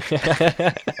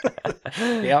guess.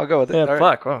 Yeah, I'll go with it. Yeah, All right.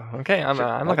 fuck. Well, okay, I'm Sure.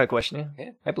 not going to question you.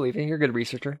 Yeah. I believe you. You're a good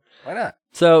researcher. Why not?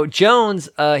 So Jones,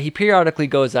 he periodically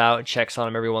goes out and checks on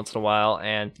him every once in a while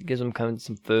and gives them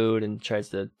some food and tries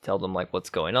to tell them what's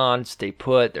going on. Stay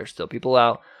put. There's still people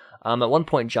out. At one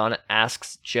point, John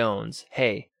asks Jones,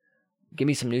 "Hey, give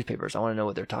me some newspapers. I want to know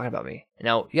what they're talking about me."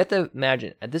 Now you have to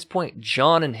imagine at this point,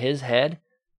 John in his head,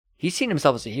 he's seen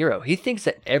himself as a hero. He thinks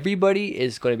that everybody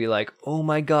is going to be like, "Oh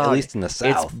my God!" At least in the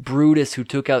South. It's Brutus who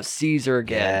took out Caesar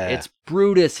again. Yeah. It's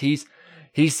Brutus.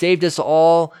 He saved us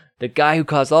all. The guy who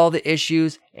caused all the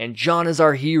issues, and John is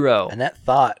our hero. And that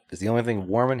thought is the only thing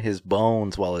warming his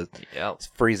bones while it's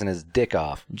freezing his dick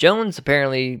off. Jones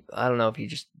apparently, I don't know if he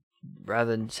just, rather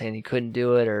than saying he couldn't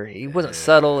do it or he wasn't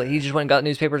subtle, he just went and got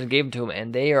newspapers and gave them to him,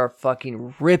 and they are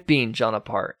fucking ripping John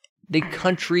apart. The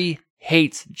country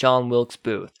hates John Wilkes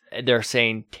Booth. They're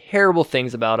saying terrible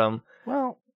things about him.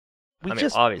 Well,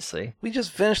 obviously. we just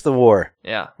finished the war.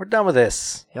 Yeah. We're done with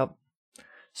this. Yep.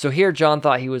 So here, John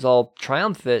thought he was all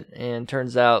triumphant, and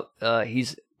turns out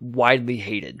he's widely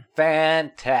hated.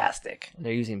 Fantastic.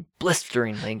 They're using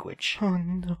blistering language. Oh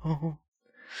no.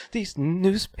 These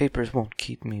newspapers won't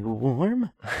keep me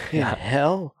warm. In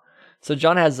hell. So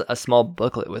John has a small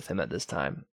booklet with him at this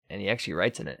time, and he actually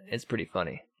writes in it. It's pretty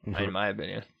funny, in my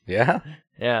opinion. Yeah?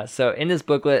 Yeah, so in this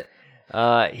booklet,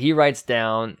 He writes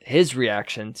down his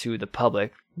reaction to the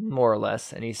public, more or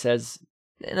less, and he says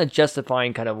in a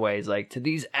justifying kind of way, he's like, to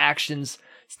these actions,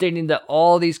 stating that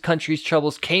all these countries'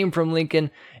 troubles came from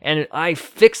Lincoln, and I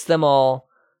fixed them all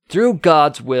through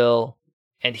God's will,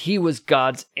 and he was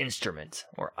God's instrument.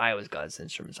 Or I was God's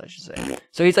instrument, I should say.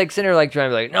 So he's like sitting there like trying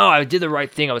to be like, no, I did the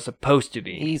right thing I was supposed to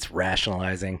be. He's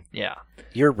rationalizing. Yeah.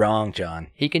 You're wrong, John.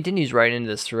 He continues writing into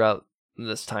this throughout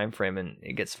this time frame, and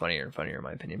it gets funnier and funnier in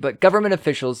my opinion. But government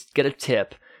officials get a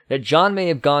tip that John may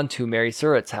have gone to Mary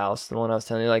Surratt's house, the one I was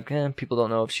telling you, like, people don't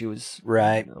know if she was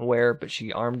Right. aware, but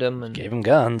she armed him and Gave him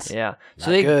guns. yeah. Not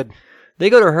So good. they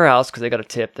go to her house because they got a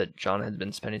tip that John had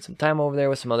been spending some time over there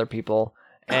with some other people.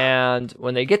 And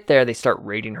when they get there, they start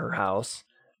raiding her house.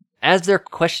 As they're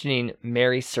questioning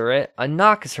Mary Surratt, a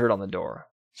knock is heard on the door.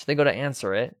 So they go to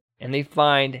answer it, and they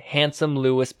find handsome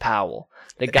Lewis Powell,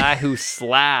 the guy who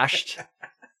slashed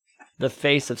the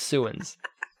face of Sewins.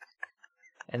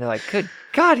 And they're like, good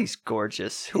God, he's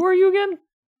gorgeous. Who are you again?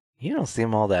 You don't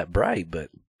seem all that bright, but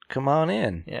come on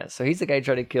in. Yeah, so he's the guy who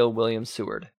tried to kill William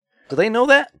Seward. Do they know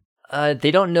that?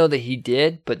 They don't know that he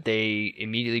did, but they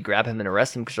immediately grab him and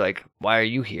arrest him because they're like, why are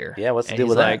you here? Yeah, what's the And deal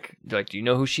he's with like, they're like, do you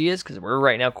know who she is? Because we're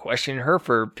right now questioning her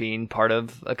for being part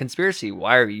of a conspiracy.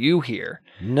 Why are you here?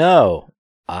 that? No,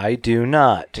 I do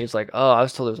not. He's like, oh, I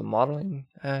was told there was a modeling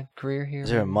career here. Is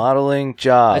there a modeling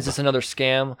job? Is this another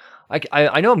scam?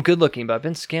 I know I'm good looking, but I've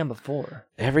been scammed before.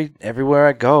 Everywhere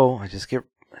I go, I just get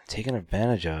taken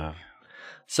advantage of.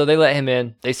 So they let him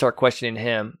in. They start questioning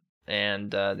him,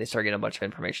 and they start getting a bunch of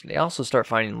information. They also start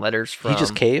finding letters from... He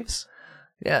just caves?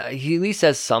 Yeah, he at least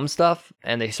says some stuff,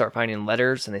 and they start finding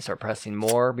letters, and they start pressing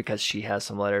more because she has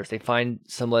some letters. They find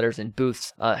some letters in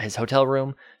Booth's his hotel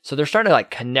room, so they're starting to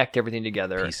like connect everything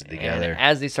together. Piece it together. And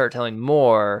as they start telling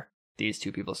more, these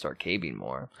two people start caving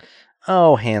more.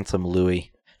 Oh, handsome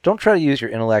Louis. Don't try to use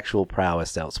your intellectual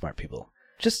prowess to outsmart people.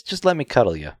 Just let me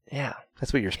cuddle you. Yeah,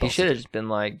 That's what you're he supposed should to have do. just been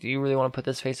like, "Do you really want to put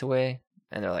this face away?"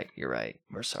 And they're like, "You're right.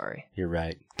 We're sorry." You're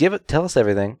right. Tell us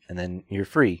everything, and then you're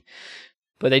free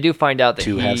But they do find out that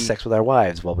to he have sex with our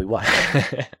wives while we watch.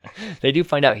 they do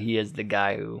find out he is the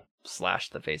guy who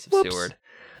slashed the face of Whoops. Seward.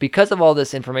 Because of all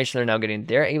this information they're now getting,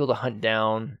 they're able to hunt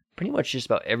down pretty much just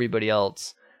about everybody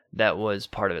else that was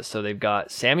part of it. So they've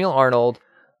got Samuel Arnold,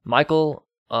 Michael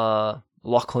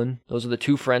Lachlan. Those are the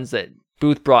two friends that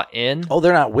Booth brought in. Oh,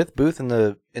 they're not with Booth in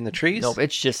the trees? Nope,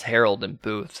 it's just Harold and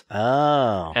Booth.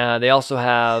 Oh. They also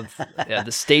have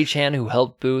the stagehand who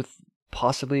helped Booth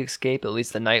possibly escape, at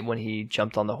least the night when he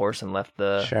jumped on the horse and left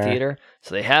the Sure. theater.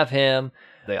 So they have him.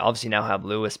 They obviously now have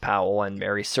Lewis Powell and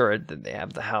Mary Surratt. They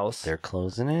have the house. They're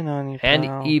closing in on you, And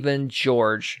pal. even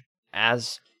George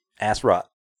as rot.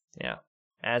 a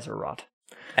rot.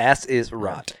 Ass is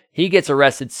rot. He gets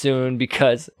arrested soon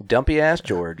because Dumpy ass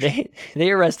George.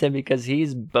 they arrest him because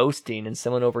he's boasting and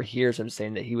someone overhears him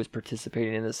saying that he was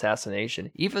participating in the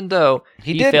assassination, even though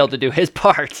he didn't. failed to do his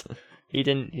part. He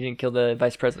didn't kill the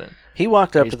vice president. He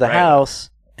walked up He's to the bragging. house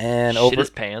and Shit over his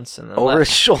pants and then his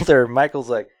left. shoulder, Michael's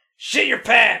like, Shit your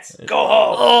pants. Go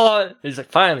home. Oh, he's like,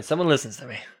 finally, someone listens to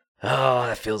me. oh,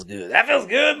 that feels good. That feels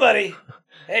good, buddy.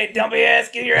 Hey, dumpy ass,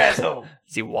 get your ass home.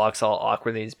 As he walks all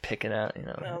awkwardly, he's picking at,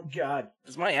 Oh, God.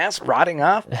 Is my ass rotting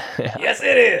off? Yes,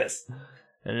 it is.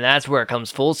 And that's where it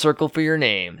comes full circle for your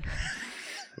name.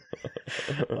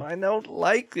 I don't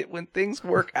like it when things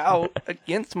work out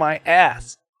against my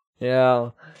ass. Yeah.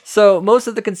 So most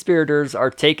of the conspirators are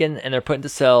taken and they're put into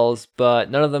cells, but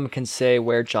none of them can say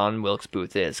where John Wilkes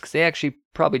Booth is because they actually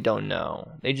probably don't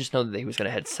know. They just know that he was going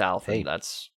to head south, Hey. and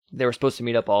they were supposed to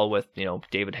meet up all with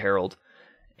David Harold,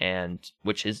 and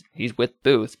he's with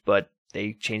Booth, but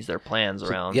they changed their plans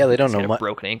around. yeah, they don't because know he had a much.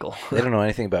 broken ankle. They don't know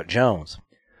anything about Jones.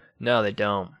 No, they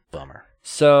don't. Bummer.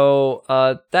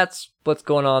 So that's what's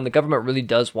going on. The government really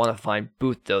does want to find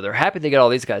Booth, though. They're happy they get all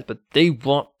these guys, but they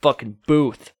want fucking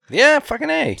Booth. Yeah, fucking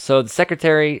A. So the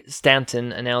Secretary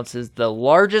Stanton announces the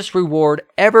largest reward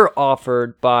ever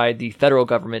offered by the federal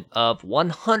government of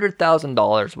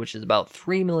 $100,000, which is about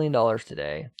 $3 million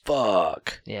today.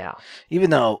 Fuck. Yeah. Even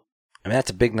though, I mean, that's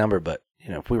a big number, but,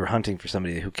 if we were hunting for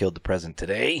somebody who killed the president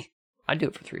today, I'd do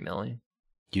it for $3 million.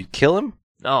 you'd kill him?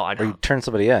 No, I Or don't. you'd turn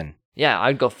somebody in? Yeah,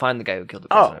 I'd go find the guy who killed the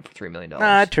Oh. president for $3 million. Nah,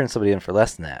 I'd turn somebody in for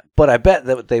less than that. But I bet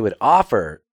that what they would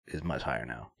offer is much higher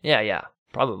now. Yeah,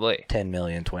 probably. 10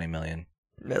 million, 20 million.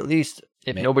 At least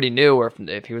if Maybe. nobody knew or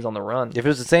if he was on the run. If it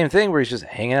was the same thing where he's just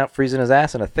hanging out, freezing his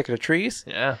ass in a thicket of trees,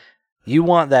 Yeah. you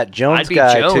want that Jones I'd be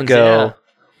guy Jones, to go,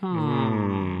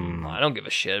 yeah. I don't give a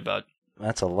shit about...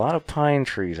 that's a lot of pine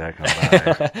trees I can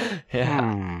buy. yeah.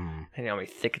 Hmm. You know how many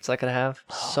thickets I could have?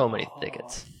 So many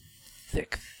thickets.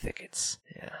 Thick thickets.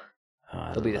 Yeah.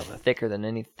 I They'll be love it. thicker than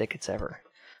any thickets ever.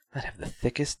 I'd have the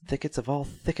thickest thickets of all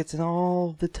thickets in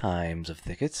all the times of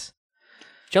thickets.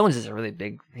 Jones is a really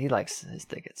big. He likes his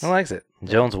thickets. He likes it.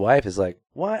 Jones' wife is like,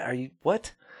 "What are you?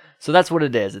 What? So that's what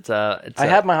it is. It's a. I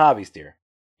have my hobbies, dear.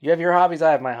 You have your hobbies.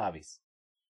 I have my hobbies.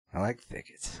 I like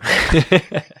thickets.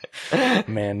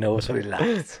 Man knows what he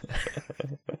likes.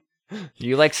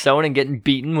 You like sewing and getting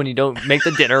beaten when you don't make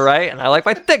the dinner right, and I like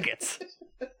my thickets.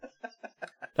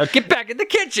 Now get back in the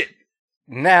kitchen.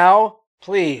 Now,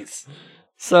 please."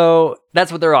 So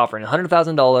that's what they're offering,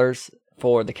 $100,000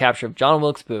 for the capture of John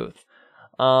Wilkes Booth.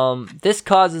 This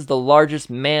causes the largest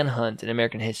manhunt in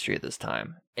American history at this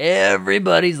time.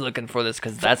 Everybody's looking for this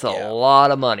because that's a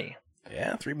lot of money.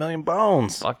 Yeah, 3 million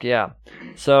bones. Fuck yeah.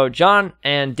 So John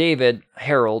and David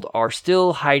Harold are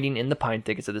still hiding in the pine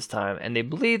thickets at this time, and they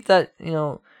believe that,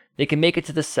 they can make it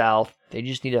to the south. They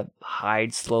just need to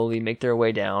hide slowly, make their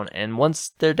way down, and once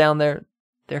they're down there,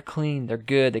 they're clean, they're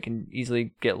good, they can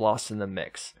easily get lost in the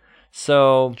mix.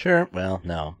 So Sure. Well,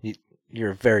 no.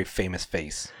 You're a very famous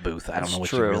face, Booth. I don't That's know what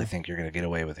true. you really think you're going to get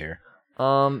away with here.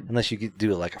 um Unless you could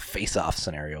do like a face-off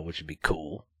scenario, which would be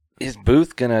cool. Is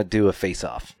Booth going to do a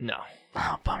face-off? no.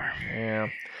 Oh, bummer. Yeah.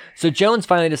 So Jones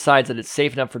finally decides that it's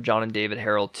safe enough for John and David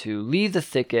Harold to leave the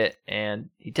thicket, and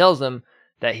he tells them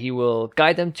that he will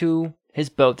guide them to his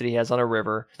boat that he has on a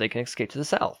river so they can escape to the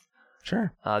south.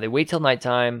 Sure. They wait till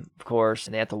nighttime, of course,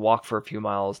 and they have to walk for a few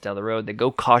miles down the road. They go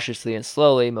cautiously and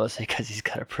slowly, mostly because he's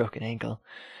got a broken ankle.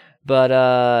 But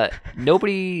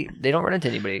they don't run into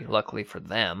anybody, luckily for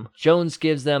them. Jones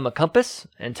gives them a compass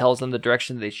and tells them the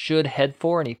direction they should head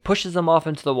for, and he pushes them off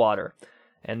into the water.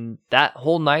 And that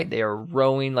whole night, they are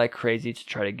rowing like crazy to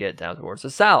try to get down towards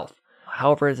the south.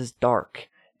 However, it is dark,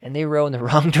 and they row in the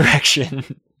wrong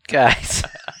direction. Guys.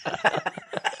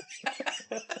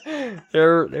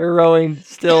 They're rowing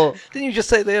still. Didn't you just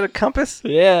say they had a compass?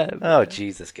 Yeah. Oh,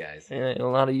 Jesus, guys. Yeah, you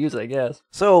don't know how to use it, I guess.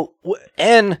 So,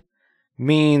 N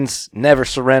means never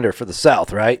surrender for the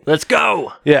South, right? Let's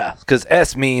go! Yeah, because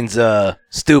S means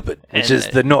stupid, which And, is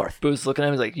the North. Booth's looking at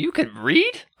him, he's like, you can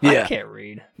read? Yeah. I can't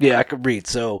read. Yeah, I could read.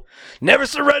 So, never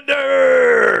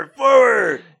surrender!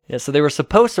 Forward! Yeah, so they were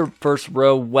supposed to first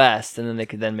row west, and then they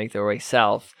could then make their way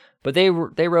south. But they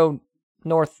row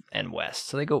north and west,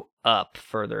 so they go up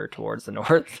further towards the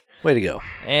north. Way to go.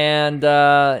 And,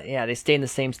 they stay in the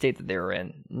same state that they were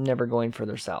in, never going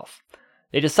further south.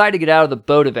 They decide to get out of the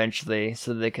boat eventually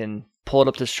so that they can pull it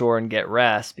up to shore and get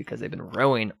rest because they've been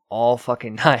rowing all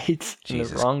fucking night in the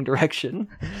Jesus. wrong direction.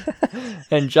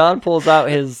 And John pulls out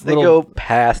his They little... go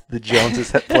past the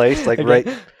Joneses' place, like Okay. right...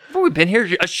 Have we been here?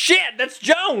 Shit, that's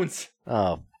Jones!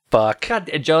 Oh, fuck. God,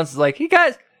 and Jones is like, hey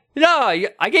guys, no,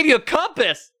 I gave you a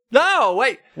compass. No,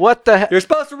 wait, What the heck? you're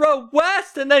supposed to row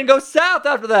west and then go south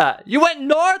after that. You went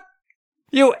north?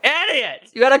 You idiot!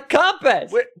 You had a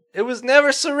compass! Wait, it was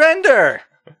never surrender!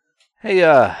 Hey,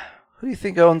 who do you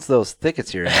think owns those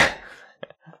thickets you're in?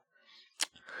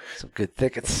 Some good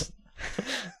thickets.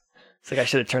 It's like I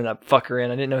should have turned that fucker in.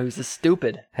 I didn't know he was this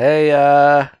stupid. Hey,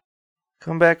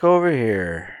 come back over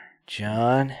here,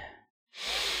 John.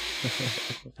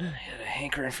 I had a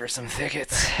hankering for some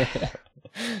thickets.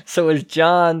 So as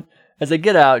they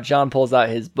get out, John pulls out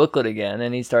his booklet again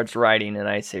and he starts writing, and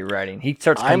I say writing. He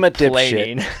starts I'm a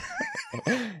complaining.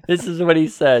 This is what he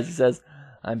says. He says,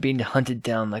 I'm being hunted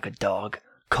down like a dog,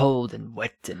 cold and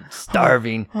wet and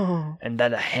starving, and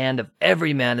that a hand of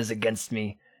every man is against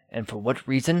me. And for what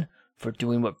reason? For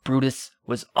doing what Brutus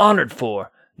was honored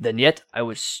for. Then yet I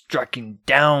was striking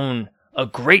down a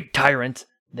great tyrant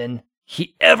than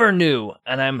he ever knew,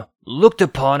 and I'm looked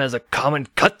upon as a common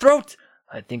cutthroat.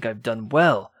 I think I've done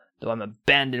well, though I'm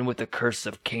abandoned with the curse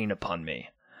of Cain upon me.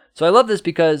 So I love this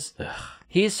because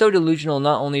he is so delusional.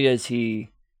 Not only does he,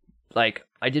 like,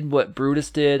 I did what Brutus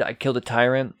did, I killed a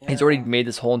tyrant. Yeah. He's already made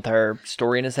this whole entire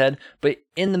story in his head. But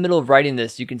in the middle of writing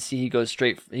this, you can see he goes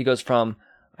from,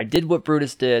 I did what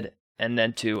Brutus did, and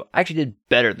then to, I actually did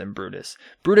better than Brutus.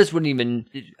 Brutus wouldn't even,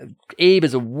 Abe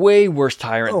is a way worse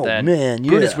tyrant than, man, yeah.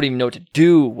 Brutus wouldn't even know what to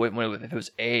do if it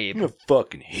was Abe. You're a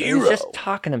fucking hero. He's just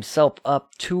talking himself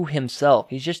up to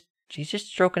himself. He's just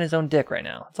stroking his own dick right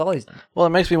now. That's all he's done. Well, it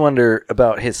makes me wonder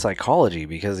about his psychology,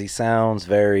 because he sounds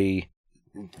very,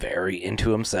 very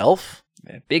into himself.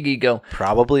 Big ego.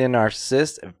 Probably a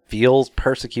narcissist. Feels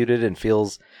persecuted and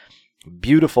feels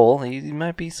beautiful. He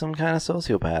might be some kind of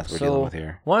sociopath we're dealing with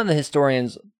here. One of the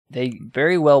historians, they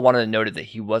very well wanted to note that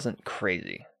he wasn't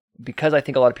crazy, because I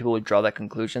think a lot of people would draw that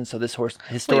conclusion. So this historian,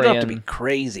 Well, you don't have to be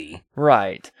crazy,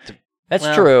 right?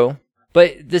 That's true.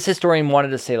 But this historian wanted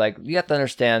to say, like, you have to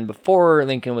understand, before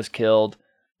Lincoln was killed,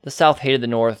 the South hated the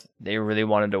North. They really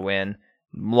wanted to win.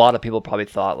 a lot of people probably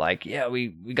thought like, yeah, we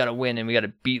got to win and we got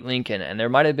to beat Lincoln. And there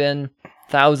might have been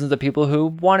thousands of people who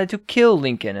wanted to kill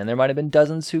Lincoln, and there might have been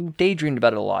dozens who daydreamed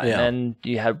about it a lot. Yeah. And then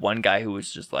you had one guy who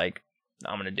was just like,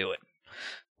 I'm going to do it.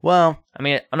 Well, I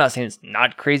mean, I'm not saying it's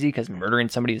not crazy, because murdering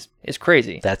somebody is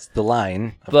crazy. that's the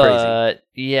line of crazy. But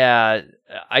yeah,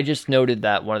 I just noted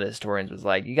that one of the historians was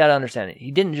like, you got to understand it. He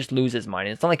didn't just lose his mind.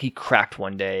 It's not like he cracked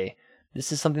one day.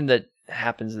 This is something that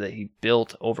happens that he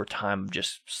built over time of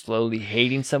just slowly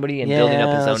hating somebody and building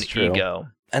up his own that's true. ego.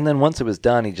 And then once it was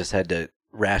done, he just had to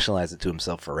rationalize it to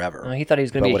himself forever. He thought he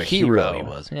was going to About be what a a hero hero. he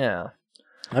was. Yeah.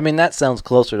 I mean, that sounds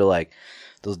closer to like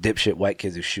those dipshit white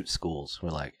kids who shoot schools. Who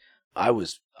are like, I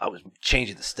was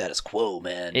changing the status quo,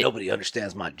 man. Nobody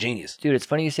understands my genius. Dude, it's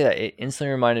funny you say that. It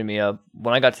instantly reminded me of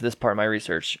when I got to this part of my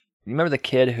research. You remember the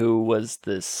kid who was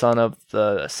the son of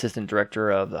the assistant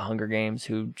director of the Hunger Games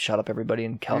who shot up everybody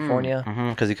in California?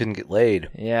 Because he couldn't get laid.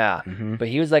 Yeah. Mhm. But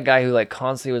he was that guy who like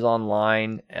constantly was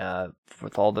online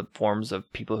with all the forms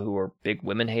of people who were big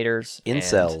women haters. and-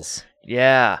 Incels.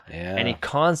 Yeah. Yeah. And he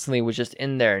constantly was just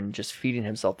in there and just feeding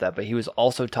himself that. But he was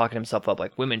also talking himself up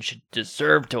like women should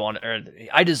deserve to want to, or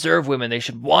I deserve women. They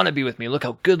should want to be with me. Look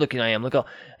how good looking I am. Look how,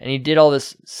 and he did all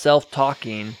this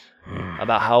self-talking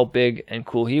about how big and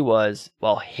cool he was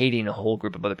while hating a whole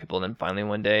group of other people. And then finally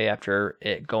one day, after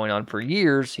it going on for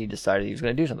years, he decided he was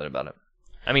going to do something about it.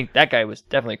 I mean, that guy was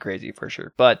definitely crazy for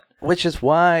sure. But Which is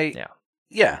why,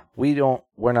 yeah,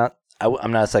 we're not,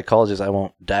 I'm not a psychologist. I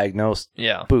won't diagnose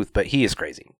yeah. Booth, but he is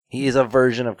crazy. He is a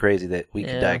version of crazy that we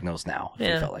Yeah. could diagnose now if we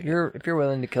Yeah, felt like it. if you're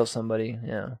willing to kill somebody,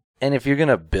 yeah, And if you're going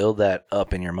to build that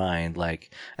up in your mind,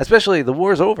 like, especially the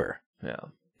war's over. yeah.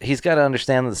 He's got to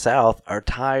understand the South are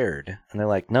tired. And they're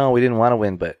like, no, we didn't want to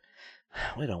win, but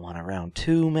we don't want a round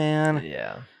two, man.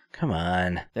 Yeah. Come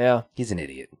on. Yeah. He's an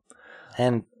idiot.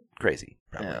 And crazy,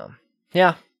 probably. Yeah.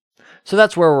 Yeah. So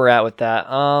that's where we're at with that.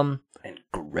 And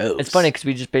gross. It's funny because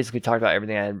we just basically talked about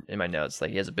everything I had in my notes. Like,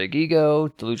 he has a big ego,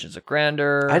 delusions of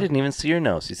grandeur. I didn't even see your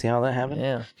notes. You see how that happened?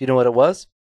 Yeah. Do you know what it was?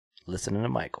 Listening to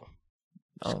Michael.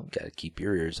 Just Oh. got to keep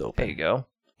your ears There open. you go.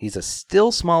 He's a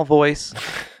still small voice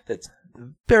that's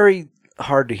very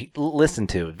hard to listen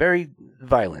to. Very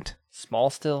violent. Small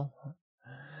still.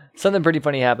 Something pretty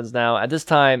funny happens now. At this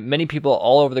time, many people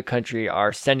all over the country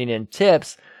are sending in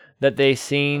tips that they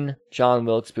seen John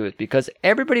Wilkes Booth because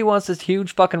everybody wants this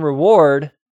huge fucking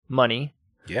reward money.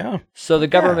 Yeah. So the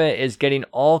government is getting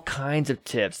all kinds of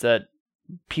tips that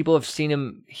people have seen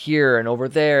him here and over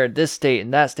there, this state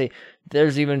and that state.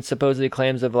 There's even supposedly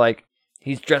claims of like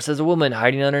he's dressed as a woman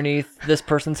hiding underneath this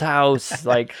person's house,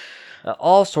 like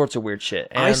all sorts of weird shit.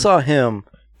 And I saw him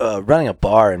running a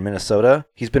bar in Minnesota.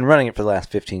 He's been running it for the last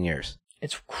 15 years.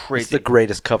 it's crazy. It's the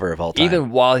greatest cover of all time. Even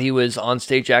while he was on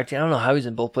stage acting, I don't know how he's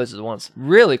in both places at once.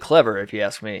 Really clever, if you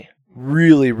ask me.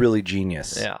 really, really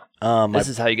genius. Yeah. My, This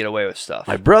is how you get away with stuff.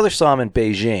 my brother saw him in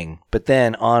Beijing, but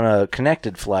then on a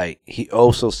connected flight, he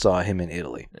also saw him in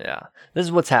Italy. Yeah. This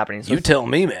is what's happening. So You it's tell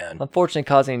me, man. unfortunately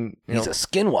causing He's a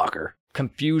skinwalker.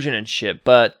 confusion and shit.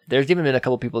 But there's even been a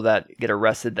couple people that get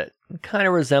arrested that kind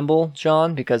of resemble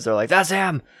John because they're like, that's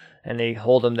him. And they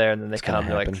hold him there and then they come.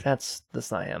 They're like, happen.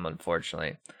 that's not him,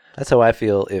 unfortunately. That's how I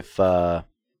feel if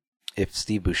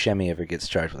Steve Buscemi ever gets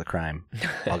charged with a crime.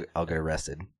 I'll get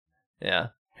arrested. Yeah.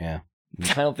 Yeah.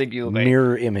 I don't think you like,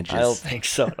 Mirror images. I don't think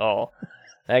so at all.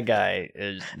 That guy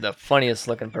is the funniest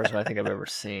looking person I think I've ever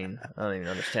seen. I don't even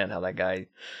understand how that guy.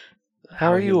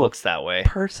 How are he you a looks that way?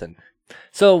 person?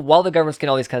 So while the government's getting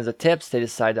all these kinds of tips, they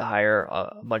decide to hire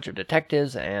a bunch of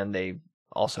detectives, and they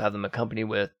also have them accompanied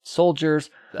with soldiers.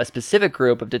 A specific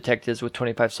group of detectives with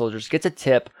 25 soldiers gets a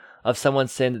tip of someone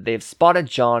saying that they've spotted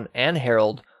John and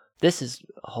Harold. This is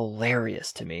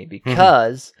hilarious to me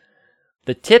because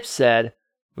the tip said,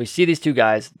 we see these two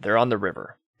guys, they're on the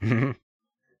river.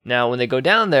 Now, when they go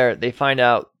down there, they find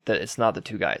out that it's not the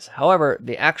two guys. However,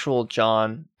 the actual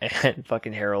John and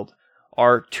fucking Harold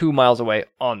are 2 miles away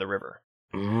on the river.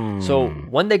 So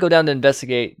when they go down to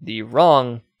investigate the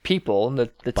wrong people,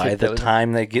 the By tip that the was,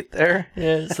 time they get there,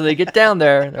 yeah, so they get down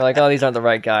there, they're like, oh, these aren't the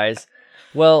right guys.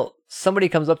 Well, somebody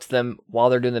comes up to them while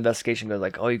they're doing the investigation, goes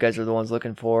like, oh, you guys are the ones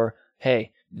looking for,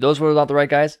 hey, those were not the right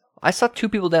guys. I saw two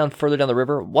people down further down the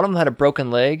river. One of them had a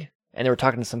broken leg, and they were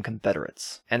talking to some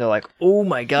Confederates. And they're like, oh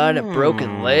my God, a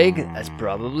broken leg? That's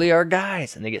probably our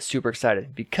guys. And they get super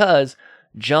excited because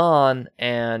John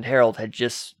and Harold had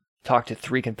just talked to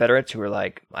 3 Confederates who were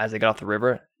like, as they got off the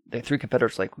river, the 3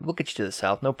 Confederates were like, we'll get you to the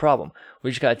south, no problem.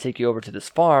 We just got to take you over to this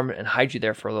farm and hide you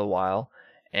there for a little while.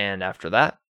 And after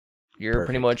that, you're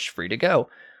pretty much free to go.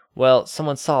 Well,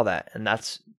 someone saw that, and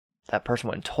that person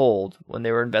went and told when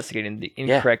they were investigating the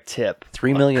incorrect tip.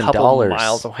 $3 million. A couple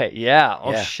miles away. Yeah.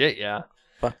 Oh, Yeah. shit, yeah.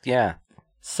 Fuck yeah.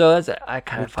 So I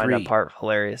kind With of find that 3. part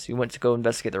hilarious. You went to go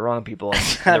investigate the wrong people,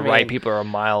 and I the right mean- people are a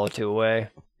mile or two away.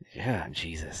 Yeah,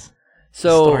 Jesus.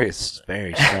 So the story is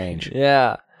very strange.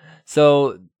 yeah.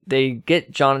 So they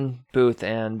get John Booth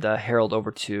and Harold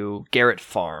over to Garrett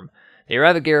Farm. They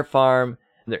arrive at Garrett Farm.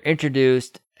 They're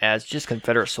introduced as just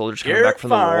Confederate soldiers coming back from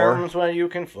the war. Farms where you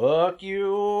can fuck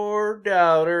your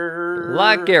daughter.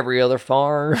 Like every other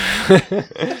farm.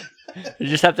 You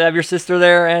just have to have your sister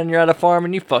there, and you're at a farm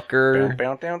and you fuck her.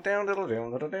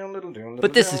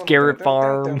 But this is Garrett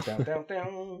Farm.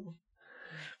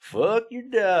 Fuck your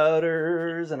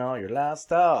daughters and all your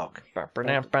livestock.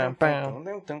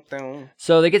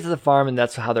 So they get to the farm, and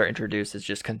that's how they're introduced as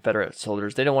just Confederate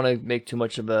soldiers. They don't want to make too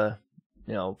much of a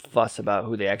fuss about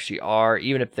who they actually are,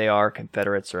 even if they are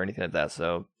Confederates or anything like that.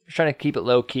 So they're trying to keep it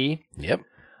low key. Yep.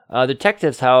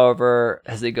 Detectives, however,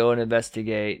 as they go and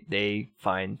investigate, they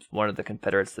find one of the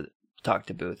Confederates that talked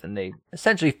to Booth, and they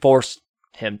essentially force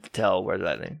him to tell where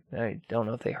that. I don't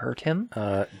know if they hurt him,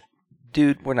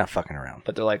 Dude, we're not fucking around.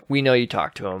 but they're like, "We know you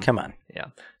talked to him." Come on.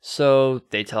 So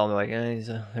they tell him like,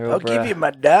 they're I'll over give you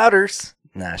my daughters.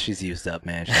 Nah, she's used up,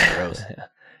 man. She's gross.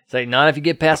 It's like, not if you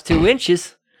get past 2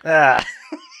 inches. Ah,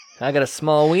 I got a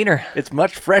small wiener. it's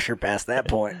much fresher past that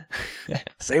point.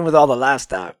 Same with all the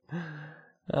livestock.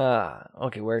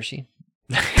 Okay, where is she?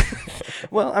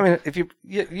 Well, I mean, if you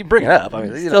bring it up, I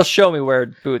mean, Still show me where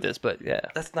Booth is, but yeah.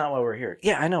 that's not why we're here.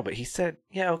 Yeah, I know, but he said,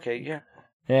 yeah, okay, yeah.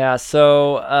 Yeah,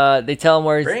 so they tell him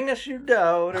where he's Bring us your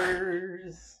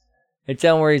daughters. They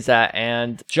tell him where he's at,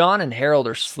 and John and Harold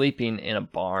are sleeping in a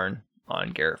barn on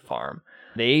Garrett Farm.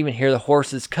 They even hear the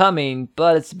horses coming,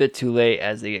 but it's a bit too late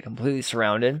as they get completely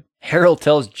surrounded. Harold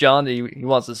tells John that he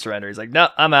wants to surrender. He's like, no,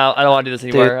 I'm out. I don't want to do this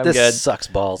anymore. Dude, I'm this good. sucks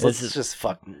balls. This Let's just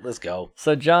let's go.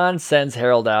 So John sends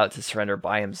Harold out to surrender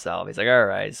by himself. He's like, all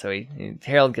right. So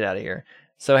Harold, get out of here.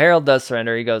 So Harold does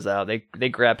surrender. He goes out. They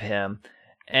grab him,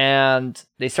 and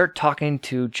they start talking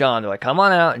to John. They're like, come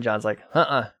on out. And John's like,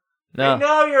 no. I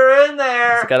know you're in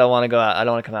there. He's like, I don't want to go out. I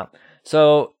don't want to come out.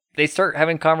 So they start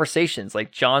having conversations.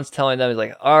 Like John's telling them, he's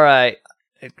like, all right.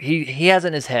 He has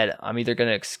in his head, I'm either going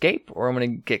to escape or I'm going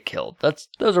to get killed.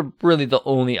 Those are really the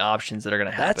only options that are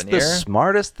going to happen That's the here.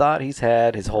 smartest thought he's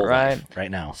had his whole life right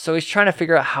now. So he's trying to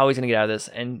figure out how he's going to get out of this,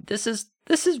 and this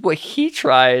is what he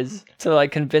tries to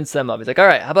like convince them of. He's like, all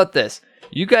right, how about this?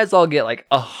 You guys all get like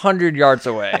 100 yards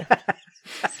away.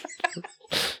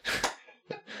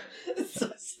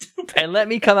 And let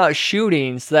me come out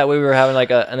shooting, so that way we were having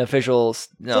like an official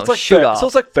shoot off. So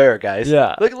it's like fair, guys.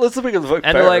 Yeah. Let's make it look fair.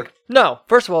 And they're like, no,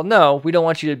 first of all, no, we don't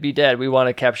want you to be dead. We want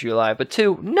to capture you alive. But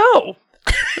 2, no,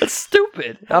 that's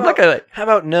stupid. I'm not gonna. How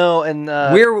about no and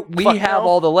We fuck have no,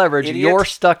 all the leverage. idiot. You're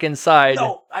stuck inside.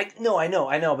 I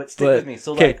know, but stick But- with me.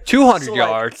 So okay, like 200 so, like,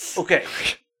 yards. okay,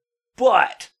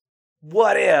 but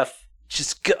what if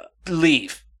just go,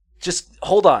 leave. Just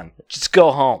hold on. Just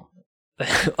go home.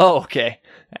 Oh, okay.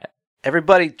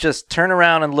 Everybody, just turn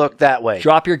around and look that way.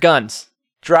 Drop your guns.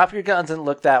 Drop your guns and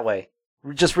look that way.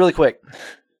 Just really quick.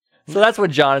 So that's what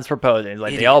John is proposing.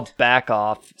 Like they all back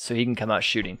off so he can come out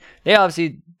shooting. They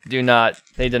obviously do not.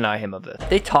 They deny him of this.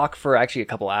 They talk for actually a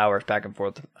couple hours back and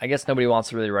forth. I guess nobody wants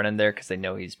to really run in there because they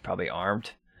know he's probably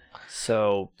armed.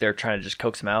 So they're trying to just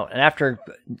coax him out. And after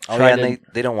And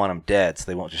they don't want him dead, so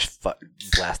they won't just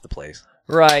blast the place.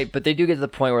 Right, but they do get to the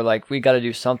point where, like, we got to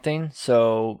do something.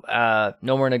 So,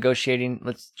 no more negotiating.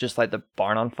 Let's just light the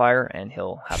barn on fire, and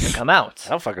he'll have to come out.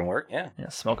 That'll fucking work, yeah. Yeah,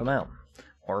 smoke him out.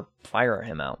 Or fire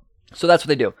him out. So that's what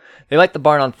they do. They light the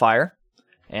barn on fire,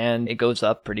 and it goes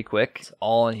up pretty quick. It's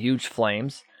all in huge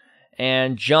flames.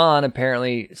 And John,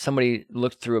 apparently, somebody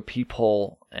looked through a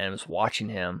peephole and was watching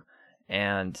him.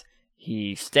 And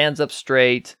he stands up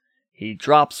straight. He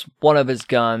drops one of his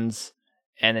guns.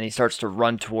 And then he starts to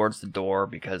run towards the door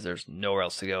because there's nowhere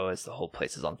else to go as the whole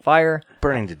place is on fire.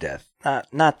 Burning to death.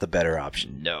 Not the better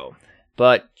option. No.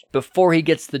 But before he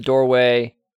gets to the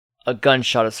doorway, a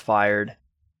gunshot is fired,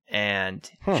 and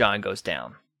John goes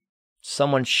down.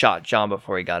 Someone shot John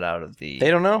before he got out of the... They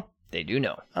don't know? They do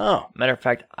know. Oh. Matter of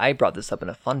fact, I brought this up in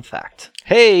a fun fact.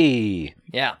 Hey!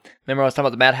 Yeah. Remember I was talking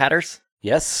about the Mad Hatters?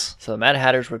 Yes. So the Mad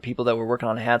Hatters were people that were working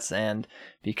on hats, and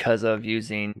because of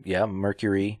using... Yeah,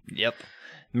 mercury. Yep.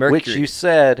 Mercury. Which you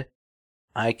said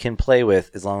I can play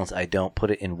with as long as I don't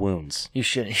put it in wounds. You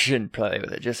shouldn't play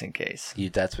with it, just in case.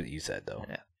 That's what you said, though.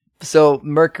 Yeah. So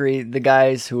mercury, the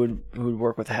guys who would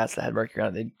work with hats that had mercury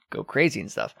on it, they'd go crazy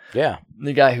and stuff. Yeah.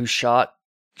 The guy who shot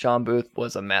John Booth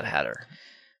was a Mad Hatter.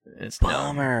 It's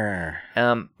known. Bummer.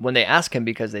 When they ask him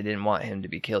because they didn't want him to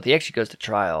be killed, he actually goes to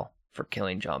trial for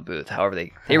killing John Booth. However,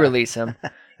 they release him.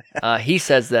 He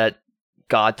says that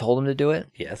God told him to do it.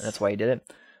 Yes. That's why he did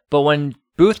it. But when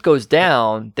Booth goes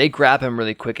down. They grab him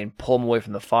really quick and pull him away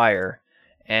from the fire.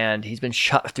 And he's been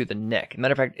shot through the neck.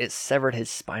 Matter of fact, it severed his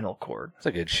spinal cord. That's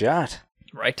a good shot.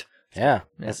 Right? Yeah.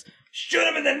 Yes. Shoot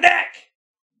him in the neck!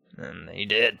 And he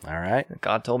did. All right.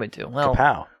 God told me to. Well,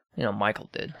 Kapow. Michael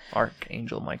did.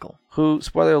 Archangel Michael. Who,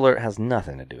 spoiler alert, has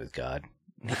nothing to do with God.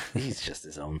 He's just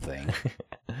his own thing.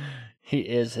 He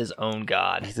is his own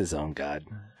God. He's his own God.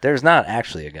 There's not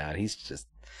actually a God. He's just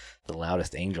the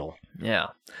loudest angel. Yeah.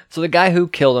 So the guy who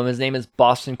killed him, his name is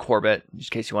Boston Corbett,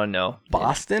 just in case you want to know.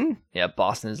 Boston? Yeah,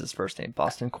 Boston is his first name.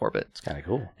 Boston Corbett. It's kind of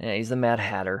cool. Yeah, he's the Mad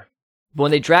Hatter. But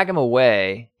when they drag him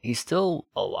away, he's still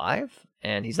alive,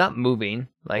 and he's not moving.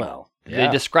 Like, Well, they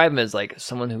yeah. describe him as like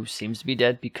someone who seems to be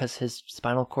dead because his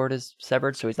spinal cord is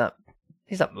severed, so he's not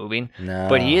moving. No.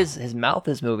 But his mouth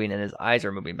is moving and his eyes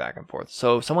are moving back and forth.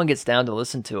 So someone gets down to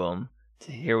listen to him,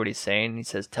 to hear what he's saying. He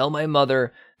says, "Tell my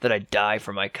mother that I die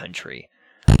for my country."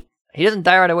 He doesn't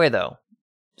die right away, though.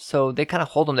 So they kind of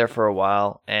hold him there for a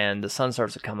while, and the sun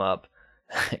starts to come up.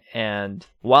 And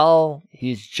while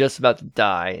he's just about to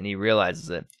die and he realizes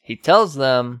it, he tells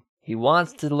them he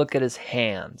wants to look at his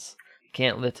hands. He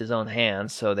can't lift his own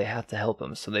hands, so they have to help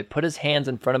him. So they put his hands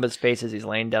in front of his face as he's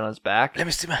laying down on his back. Let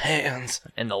me see my hands.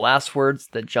 And the last words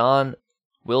that John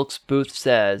Wilkes Booth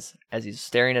says as he's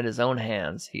staring at his own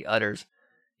hands, he utters,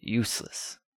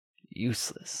 "Useless.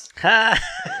 Useless." Ha!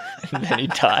 And then he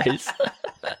dies.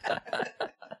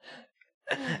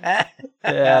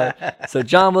 Yeah. So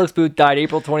John Wilkes Booth died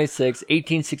April 26,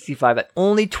 1865 at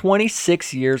only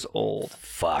 26 years old.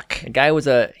 Fuck. The guy was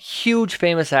a huge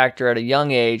famous actor at a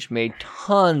young age, made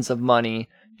tons of money.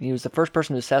 He was the first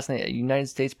person to assassinate a United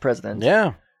States president.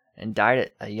 Yeah. And died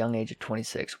at a young age of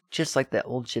 26, just like that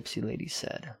old gypsy lady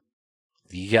said.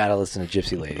 You gotta listen to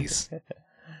Gypsy Ladies.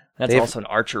 That's They've- also an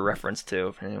Archer reference, too,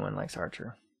 if anyone likes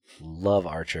Archer. Love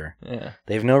Archer. Yeah.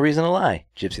 They have no reason to lie,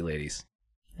 Gypsy Ladies.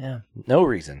 Yeah. No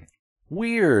reason.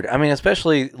 Weird. I mean,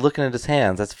 especially looking at his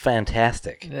hands. That's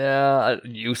fantastic. Yeah.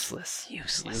 Useless.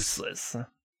 Useless. Useless.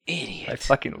 Idiot. I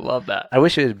fucking love that. I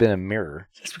wish it had been a mirror.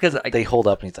 Just because They hold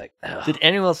up and he's like, "Ugh." did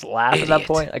anyone else laugh at that Idiot.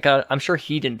 point? Like, I'm sure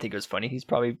he didn't think it was funny. He's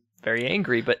probably very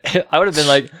angry, but I would have been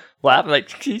like laughing, like,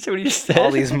 "Can you see what he just said?" All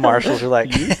these marshals are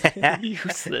like,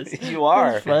 Useless. You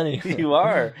are. That's funny. You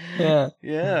are. Yeah.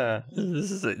 Yeah.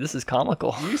 This is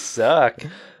comical. You suck.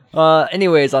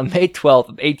 Anyways, on May 12th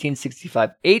of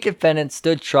 1865, 8 defendants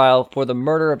stood trial for the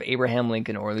murder of Abraham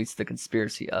Lincoln, or at least the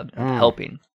conspiracy of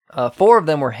helping. 4 of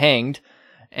them were hanged,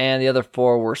 and the other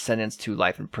 4 were sentenced to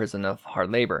life in prison of hard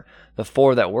labor. The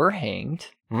 4 that were hanged...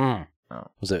 Oh.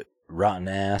 Was it Rotten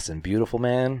Ass and Beautiful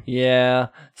Man? Yeah,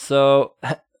 so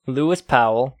Lewis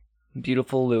Powell,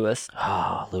 beautiful Lewis,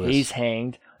 Oh, Lewis. he's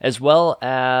hanged, as well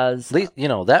as... At least,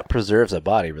 that preserves a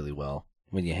body really well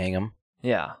when you hang them.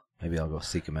 Yeah. Maybe I'll go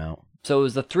seek him out. So it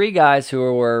was the 3 guys who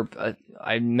were,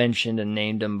 I mentioned and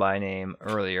named them by name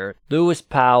earlier. Lewis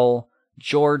Powell,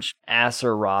 George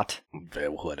Asserott,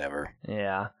 Whatever.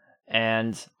 yeah,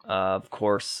 and of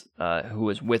course, who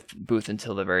was with Booth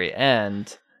until the very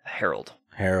end, Harold.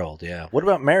 Harold, yeah. What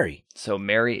about Mary? So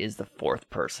Mary is the 4th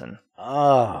person.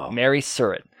 Oh. Mary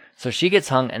Surratt. So she gets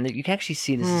hung, and you can actually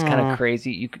see this is kind of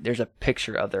crazy. There's a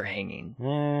picture of their hanging. I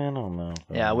don't know.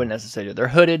 Yeah, I wouldn't necessarily. They're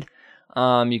hooded.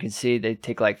 You can see they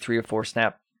take like 3 or 4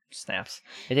 snaps.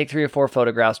 They take 3 or 4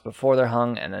 photographs before they're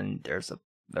hung, and then there's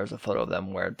a photo of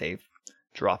them where they've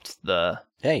dropped the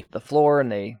floor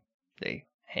and they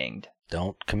hanged.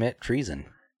 Don't commit treason.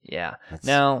 Yeah. That's-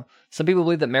 Now, some people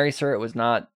believe that Mary Surratt was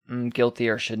not guilty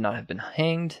or should not have been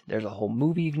hanged. There's a whole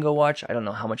movie you can go watch. I don't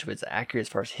know how much of it's accurate as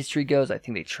far as history goes. I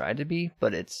think they tried to be,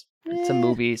 but it's a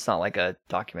movie. It's not like a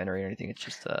documentary or anything. It's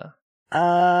just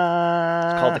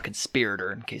it's called The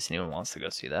Conspirator, in case anyone wants to go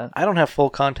see that. I don't have full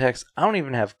context. I don't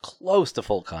even have close to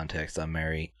full context on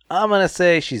Mary. I'm going to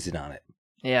say she's in on it.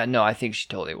 Yeah, no, I think she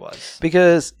totally was.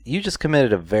 Because you just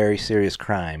committed a very serious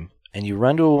crime, and you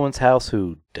run to a woman's house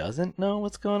who doesn't know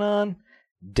what's going on?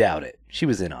 Doubt it. She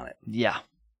was in on it. Yeah.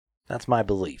 That's my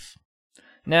belief.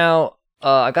 Now,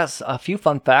 I got a few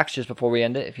fun facts just before we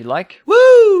end it, if you'd like.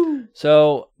 Woo!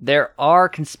 So, there are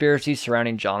conspiracies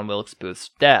surrounding John Wilkes Booth's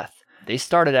death. They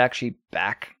started actually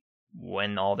back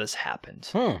when all this happened.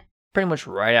 Pretty much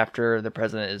right after the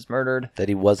president is murdered. That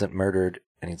he wasn't murdered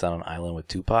and he's on an island with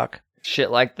Tupac? Shit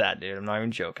like that, dude. I'm not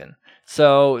even joking.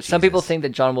 So, some people Jesus. think that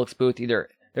John Wilkes Booth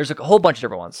there's a whole bunch of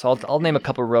different ones. So I'll name a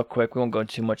couple real quick. We won't go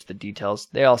into too much of the details.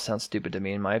 They all sound stupid to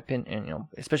me, in my opinion. And,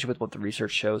 especially with what the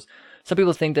research shows. Some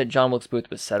people think that John Wilkes Booth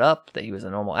was set up, that he was a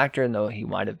normal actor, and though he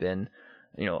might have been,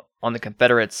 on the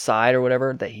Confederate side or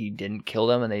whatever, that he didn't kill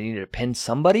them and they needed to pin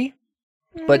somebody.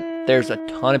 But There's a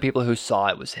ton of people who saw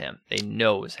it was him. They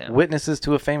know it was him. Witnesses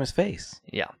to a famous face.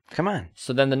 Yeah. Come on.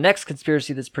 So then the next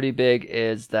conspiracy that's pretty big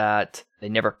is that they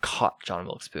never caught John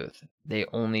Wilkes Booth. They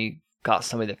only got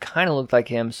somebody that kind of looked like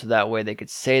him, so that way they could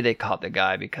say they caught the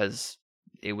guy, because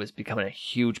it was becoming a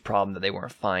huge problem that they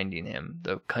weren't finding him.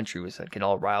 The country was getting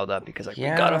all riled up because we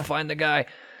gotta find the guy.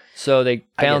 So they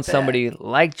found somebody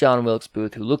like John Wilkes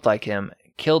Booth who looked like him,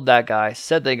 killed that guy,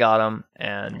 said they got him,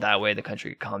 and that way the country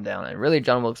could calm down. And really,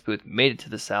 John Wilkes Booth made it to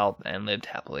the South and lived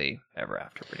happily ever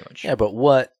after, pretty much. Yeah, but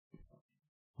what's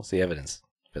the evidence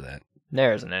for that?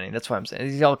 There isn't any. That's what I'm saying.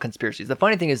 These are all conspiracies. The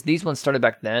funny thing is, these ones started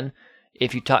back then.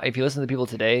 If you listen to people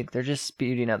today, they're just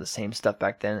spewing out the same stuff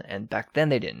back then, and back then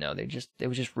they didn't know. It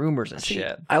was just rumors and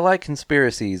shit. I like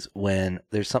conspiracies when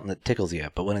there's something that tickles you,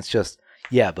 but when it's just,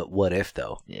 yeah, but what if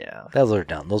though? Yeah. Those are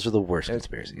dumb. Those are the worst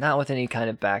conspiracies. Not with any kind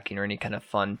of backing or any kind of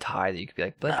fun tie that you could be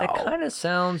like, but that kind of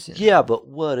sounds... Yeah, but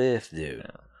what if, dude?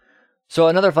 Yeah. So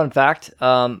another fun fact,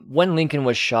 when Lincoln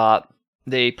was shot,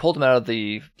 they pulled him out of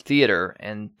the theater,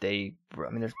 and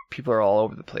there's people are all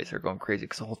over the place. They're going crazy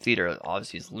because the whole theater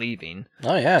obviously is leaving.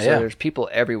 Oh, yeah, so there's people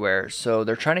everywhere. So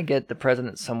they're trying to get the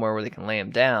president somewhere where they can lay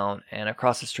him down, and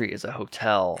across the street is a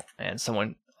hotel, and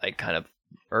someone kind of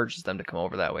urges them to come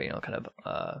over that way, kind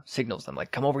of signals them,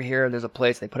 come over here, there's a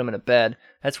place. They put him in a bed.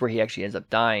 That's where he actually ends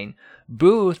up dying.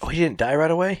 Booth... Oh, he didn't die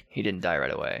right away? He didn't die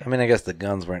right away. I mean, I guess the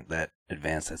guns weren't that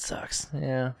advanced. That sucks.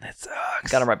 Yeah. That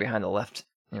sucks. Got him right behind the left,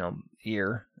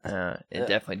 ear. It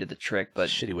definitely did the trick, but...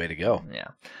 Shitty way to go. Yeah.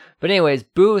 But anyways,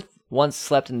 Booth once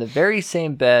slept in the very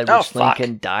same bed which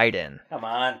Lincoln died in. Come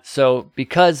on. So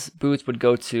because Booth would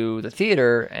go to the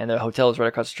theater and the hotel was right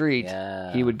across the street,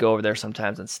 he would go over there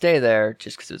sometimes and stay there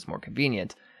just because it was more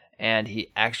convenient. And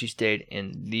he actually stayed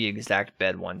in the exact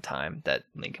bed one time that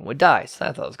Lincoln would die. So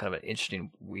I thought it was kind of an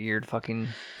interesting, weird fucking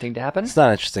thing to happen. It's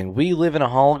not interesting. We live in a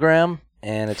hologram,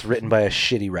 and it's written by a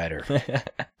shitty writer.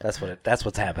 That's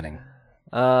what's happening.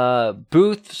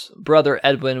 Booth's brother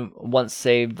Edwin once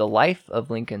saved the life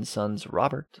of Lincoln's son's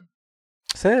Robert.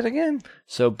 Say it again.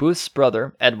 So Booth's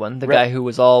brother Edwin, the guy who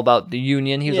was all about the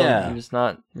Union, he was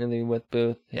not really with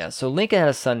Booth. Yeah. So Lincoln had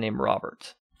a son named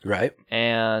Robert. Right.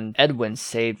 And Edwin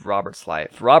saved Robert's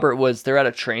life. They're at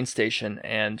a train station,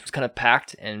 and it was kind of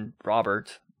packed, and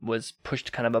Robert was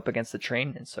pushed kind of up against the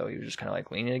train, and so he was just kind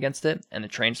of leaning against it, and the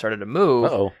train started to move.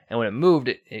 Uh-oh. And when it moved,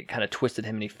 it kind of twisted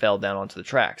him, and he fell down onto the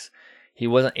tracks. He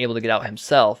wasn't able to get out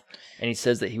himself, and he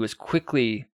says that he was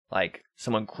quickly,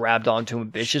 someone grabbed onto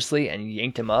him viciously and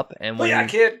yanked him up, and when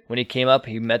he came up,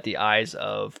 he met the eyes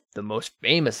of the most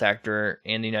famous actor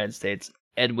in the United States,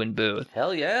 Edwin Booth.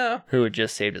 Hell yeah. Who had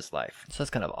just saved his life. So that's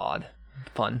kind of odd.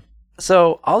 Fun.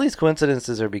 So all these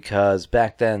coincidences are because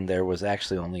back then there was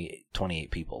actually only 28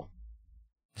 people.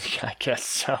 I guess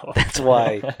so. That's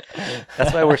why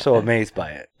we're so amazed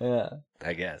by it. Yeah.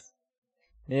 I guess.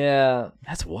 Yeah.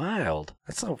 That's wild.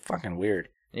 That's so fucking weird.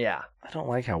 Yeah. I don't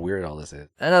like how weird all this is.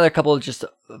 Another couple of just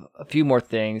a few more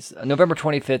things. November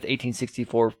 25th,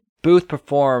 1864, Booth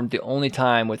performed the only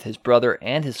time with his brother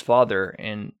and his father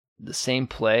in the same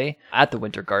play at the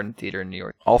Winter Garden Theater in New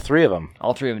York. All three of them.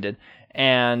 All three of them did.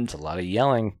 And it's a lot of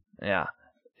yelling. Yeah.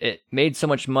 It made so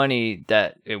much money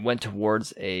that it went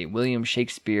towards a William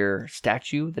Shakespeare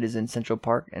statue that is in Central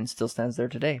Park and still stands there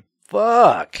today.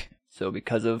 Fuck. So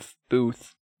because of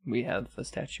Booth, we have a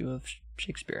statue of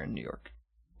Shakespeare in New York.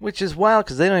 Which is wild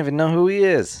because they don't even know who he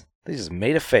is. They just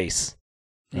made a face.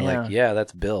 They're Yeah. like, yeah,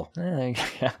 that's Bill.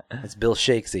 Yeah. That's Bill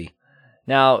Shakesy.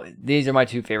 Now, these are my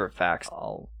two favorite facts.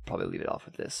 I'll probably leave it off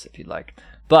with this if you'd like.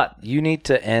 But You need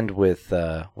to end with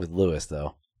Lewis,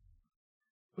 though.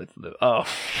 Oh.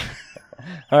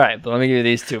 All right, but let me give you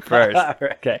these two first. All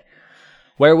right. Okay.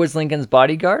 Where was Lincoln's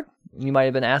bodyguard? You might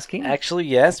have been asking. Actually,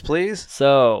 yes, please.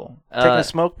 So, Taking a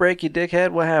smoke break, you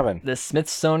dickhead? What happened? the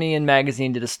Smithsonian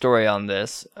Magazine did a story on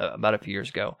this about a few years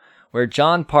ago, where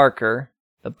John Parker,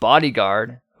 the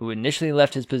bodyguard, who initially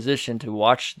left his position to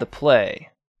watch the play,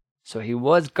 so he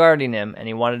was guarding him, and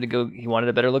he wanted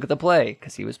a better look at the play,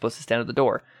 because he was supposed to stand at the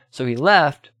door. So he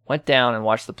left, went down and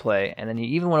watched the play, and then he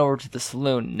even went over to the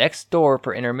saloon next door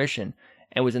for intermission,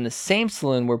 and was in the same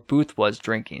saloon where Booth was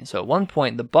drinking. So at one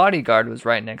point, the bodyguard was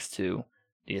right next to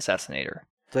the assassinator.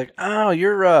 It's like, oh,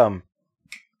 you're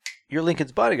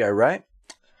Lincoln's bodyguard, right?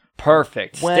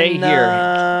 Perfect. Stay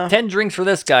here. 10 drinks for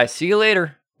this guy. See you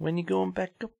later. When you going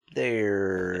back up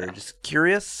there? Just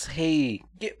curious? Hey,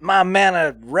 get my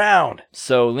man around.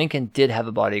 So Lincoln did have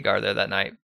a bodyguard there that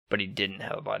night, but he didn't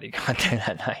have a bodyguard there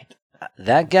that night.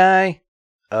 That guy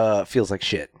feels like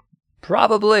shit.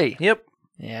 Probably. Yep.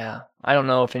 Yeah. I don't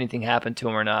know if anything happened to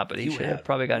him or not, but he should have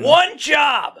probably gotten... One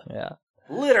job! Yeah.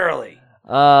 Literally.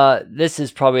 This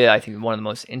is probably, I think, one of the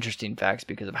most interesting facts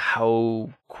because of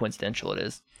how coincidental it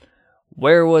is.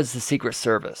 Where was the Secret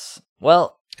Service?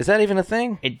 Well, Is that even a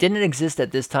thing? it didn't exist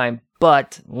at this time,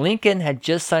 but Lincoln had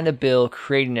just signed a bill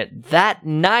creating it that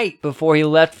night before he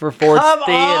left for Ford's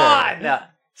Theater. on!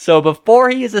 So before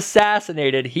he is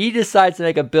assassinated, he decides to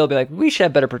make a bill, be like, we should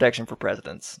have better protection for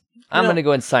presidents. I'm going to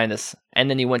go and sign this. And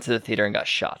then he went to the theater and got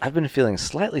shot. I've been feeling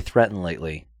slightly threatened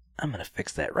lately. I'm going to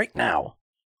fix that right now.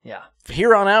 Yeah. From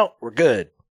here on out, we're good.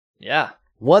 Yeah.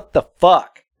 What the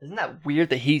fuck? Isn't that weird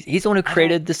that he's the one who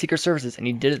created the Secret Services and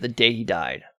he did it the day he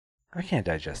died? I can't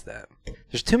digest that.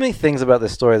 There's too many things about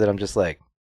this story that I'm just like,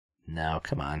 no,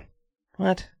 come on.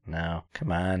 What? No,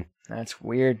 come on. That's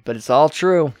weird, but it's all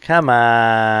true. Come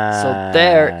on. So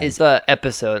there is an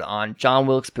episode on John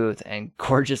Wilkes Booth and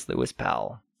gorgeous Lewis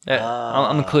Powell.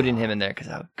 I'm including him in there because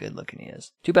how good looking he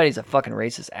is. Too bad he's a fucking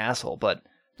racist asshole, but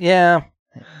Yeah.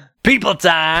 people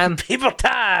time. People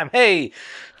time. Hey,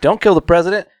 don't kill the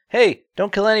president. Hey,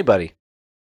 don't kill anybody.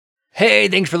 Hey,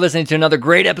 thanks for listening to another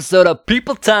great episode of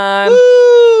People Time.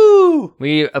 Woo!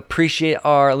 We appreciate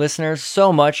our listeners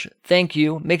so much. Thank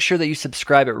you. Make sure that you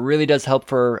subscribe. It really does help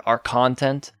for our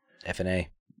content. F&A.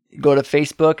 Go to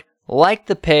Facebook, like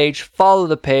the page, follow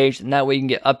the page, and that way you can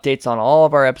get updates on all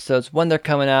of our episodes, when they're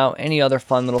coming out, any other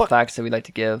fun little facts that we'd like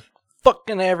to give.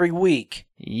 Fucking every week.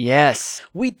 Yes,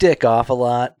 We dick off a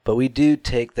lot, but we do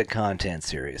take the content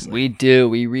seriously. we do.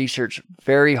 We research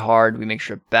very hard. We make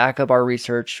sure to back up our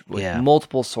research with Yeah.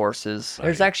 multiple sources. Right.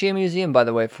 There's actually a museum, by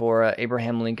the way, for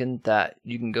Abraham Lincoln that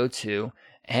you can go to.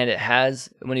 And it has,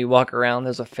 when you walk around,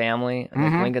 there's a family,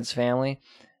 like Lincoln's family.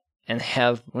 And they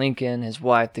have Lincoln, his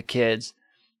wife, the kids.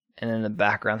 And in the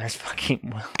background, there's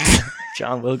fucking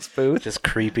John Wilkes Booth. Just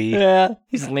creepy. Yeah.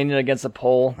 He's leaning against a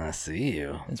pole. I see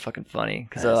you. It's fucking funny.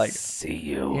 Because they're like, see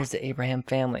you. here's the Abraham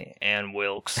family. And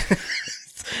Wilkes.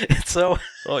 It's so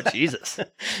Oh, Jesus.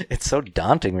 it's so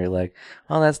daunting. We're like,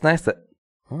 oh, that's nice. That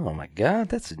oh my god,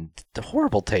 that's a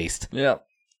horrible taste. Yeah.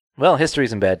 Well,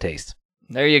 history's in bad taste.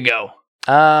 There you go.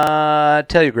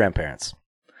 Tell your grandparents.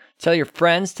 Tell your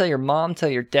friends, tell your mom, tell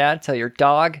your dad, tell your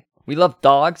dog. We love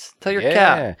dogs. Tell your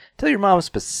cat. Tell your mom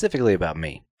specifically about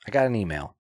me. I got an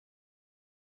email.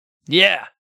 Yeah.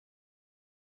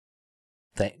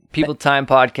 Thank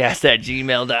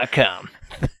PeopleTimePodcast@gmail.com.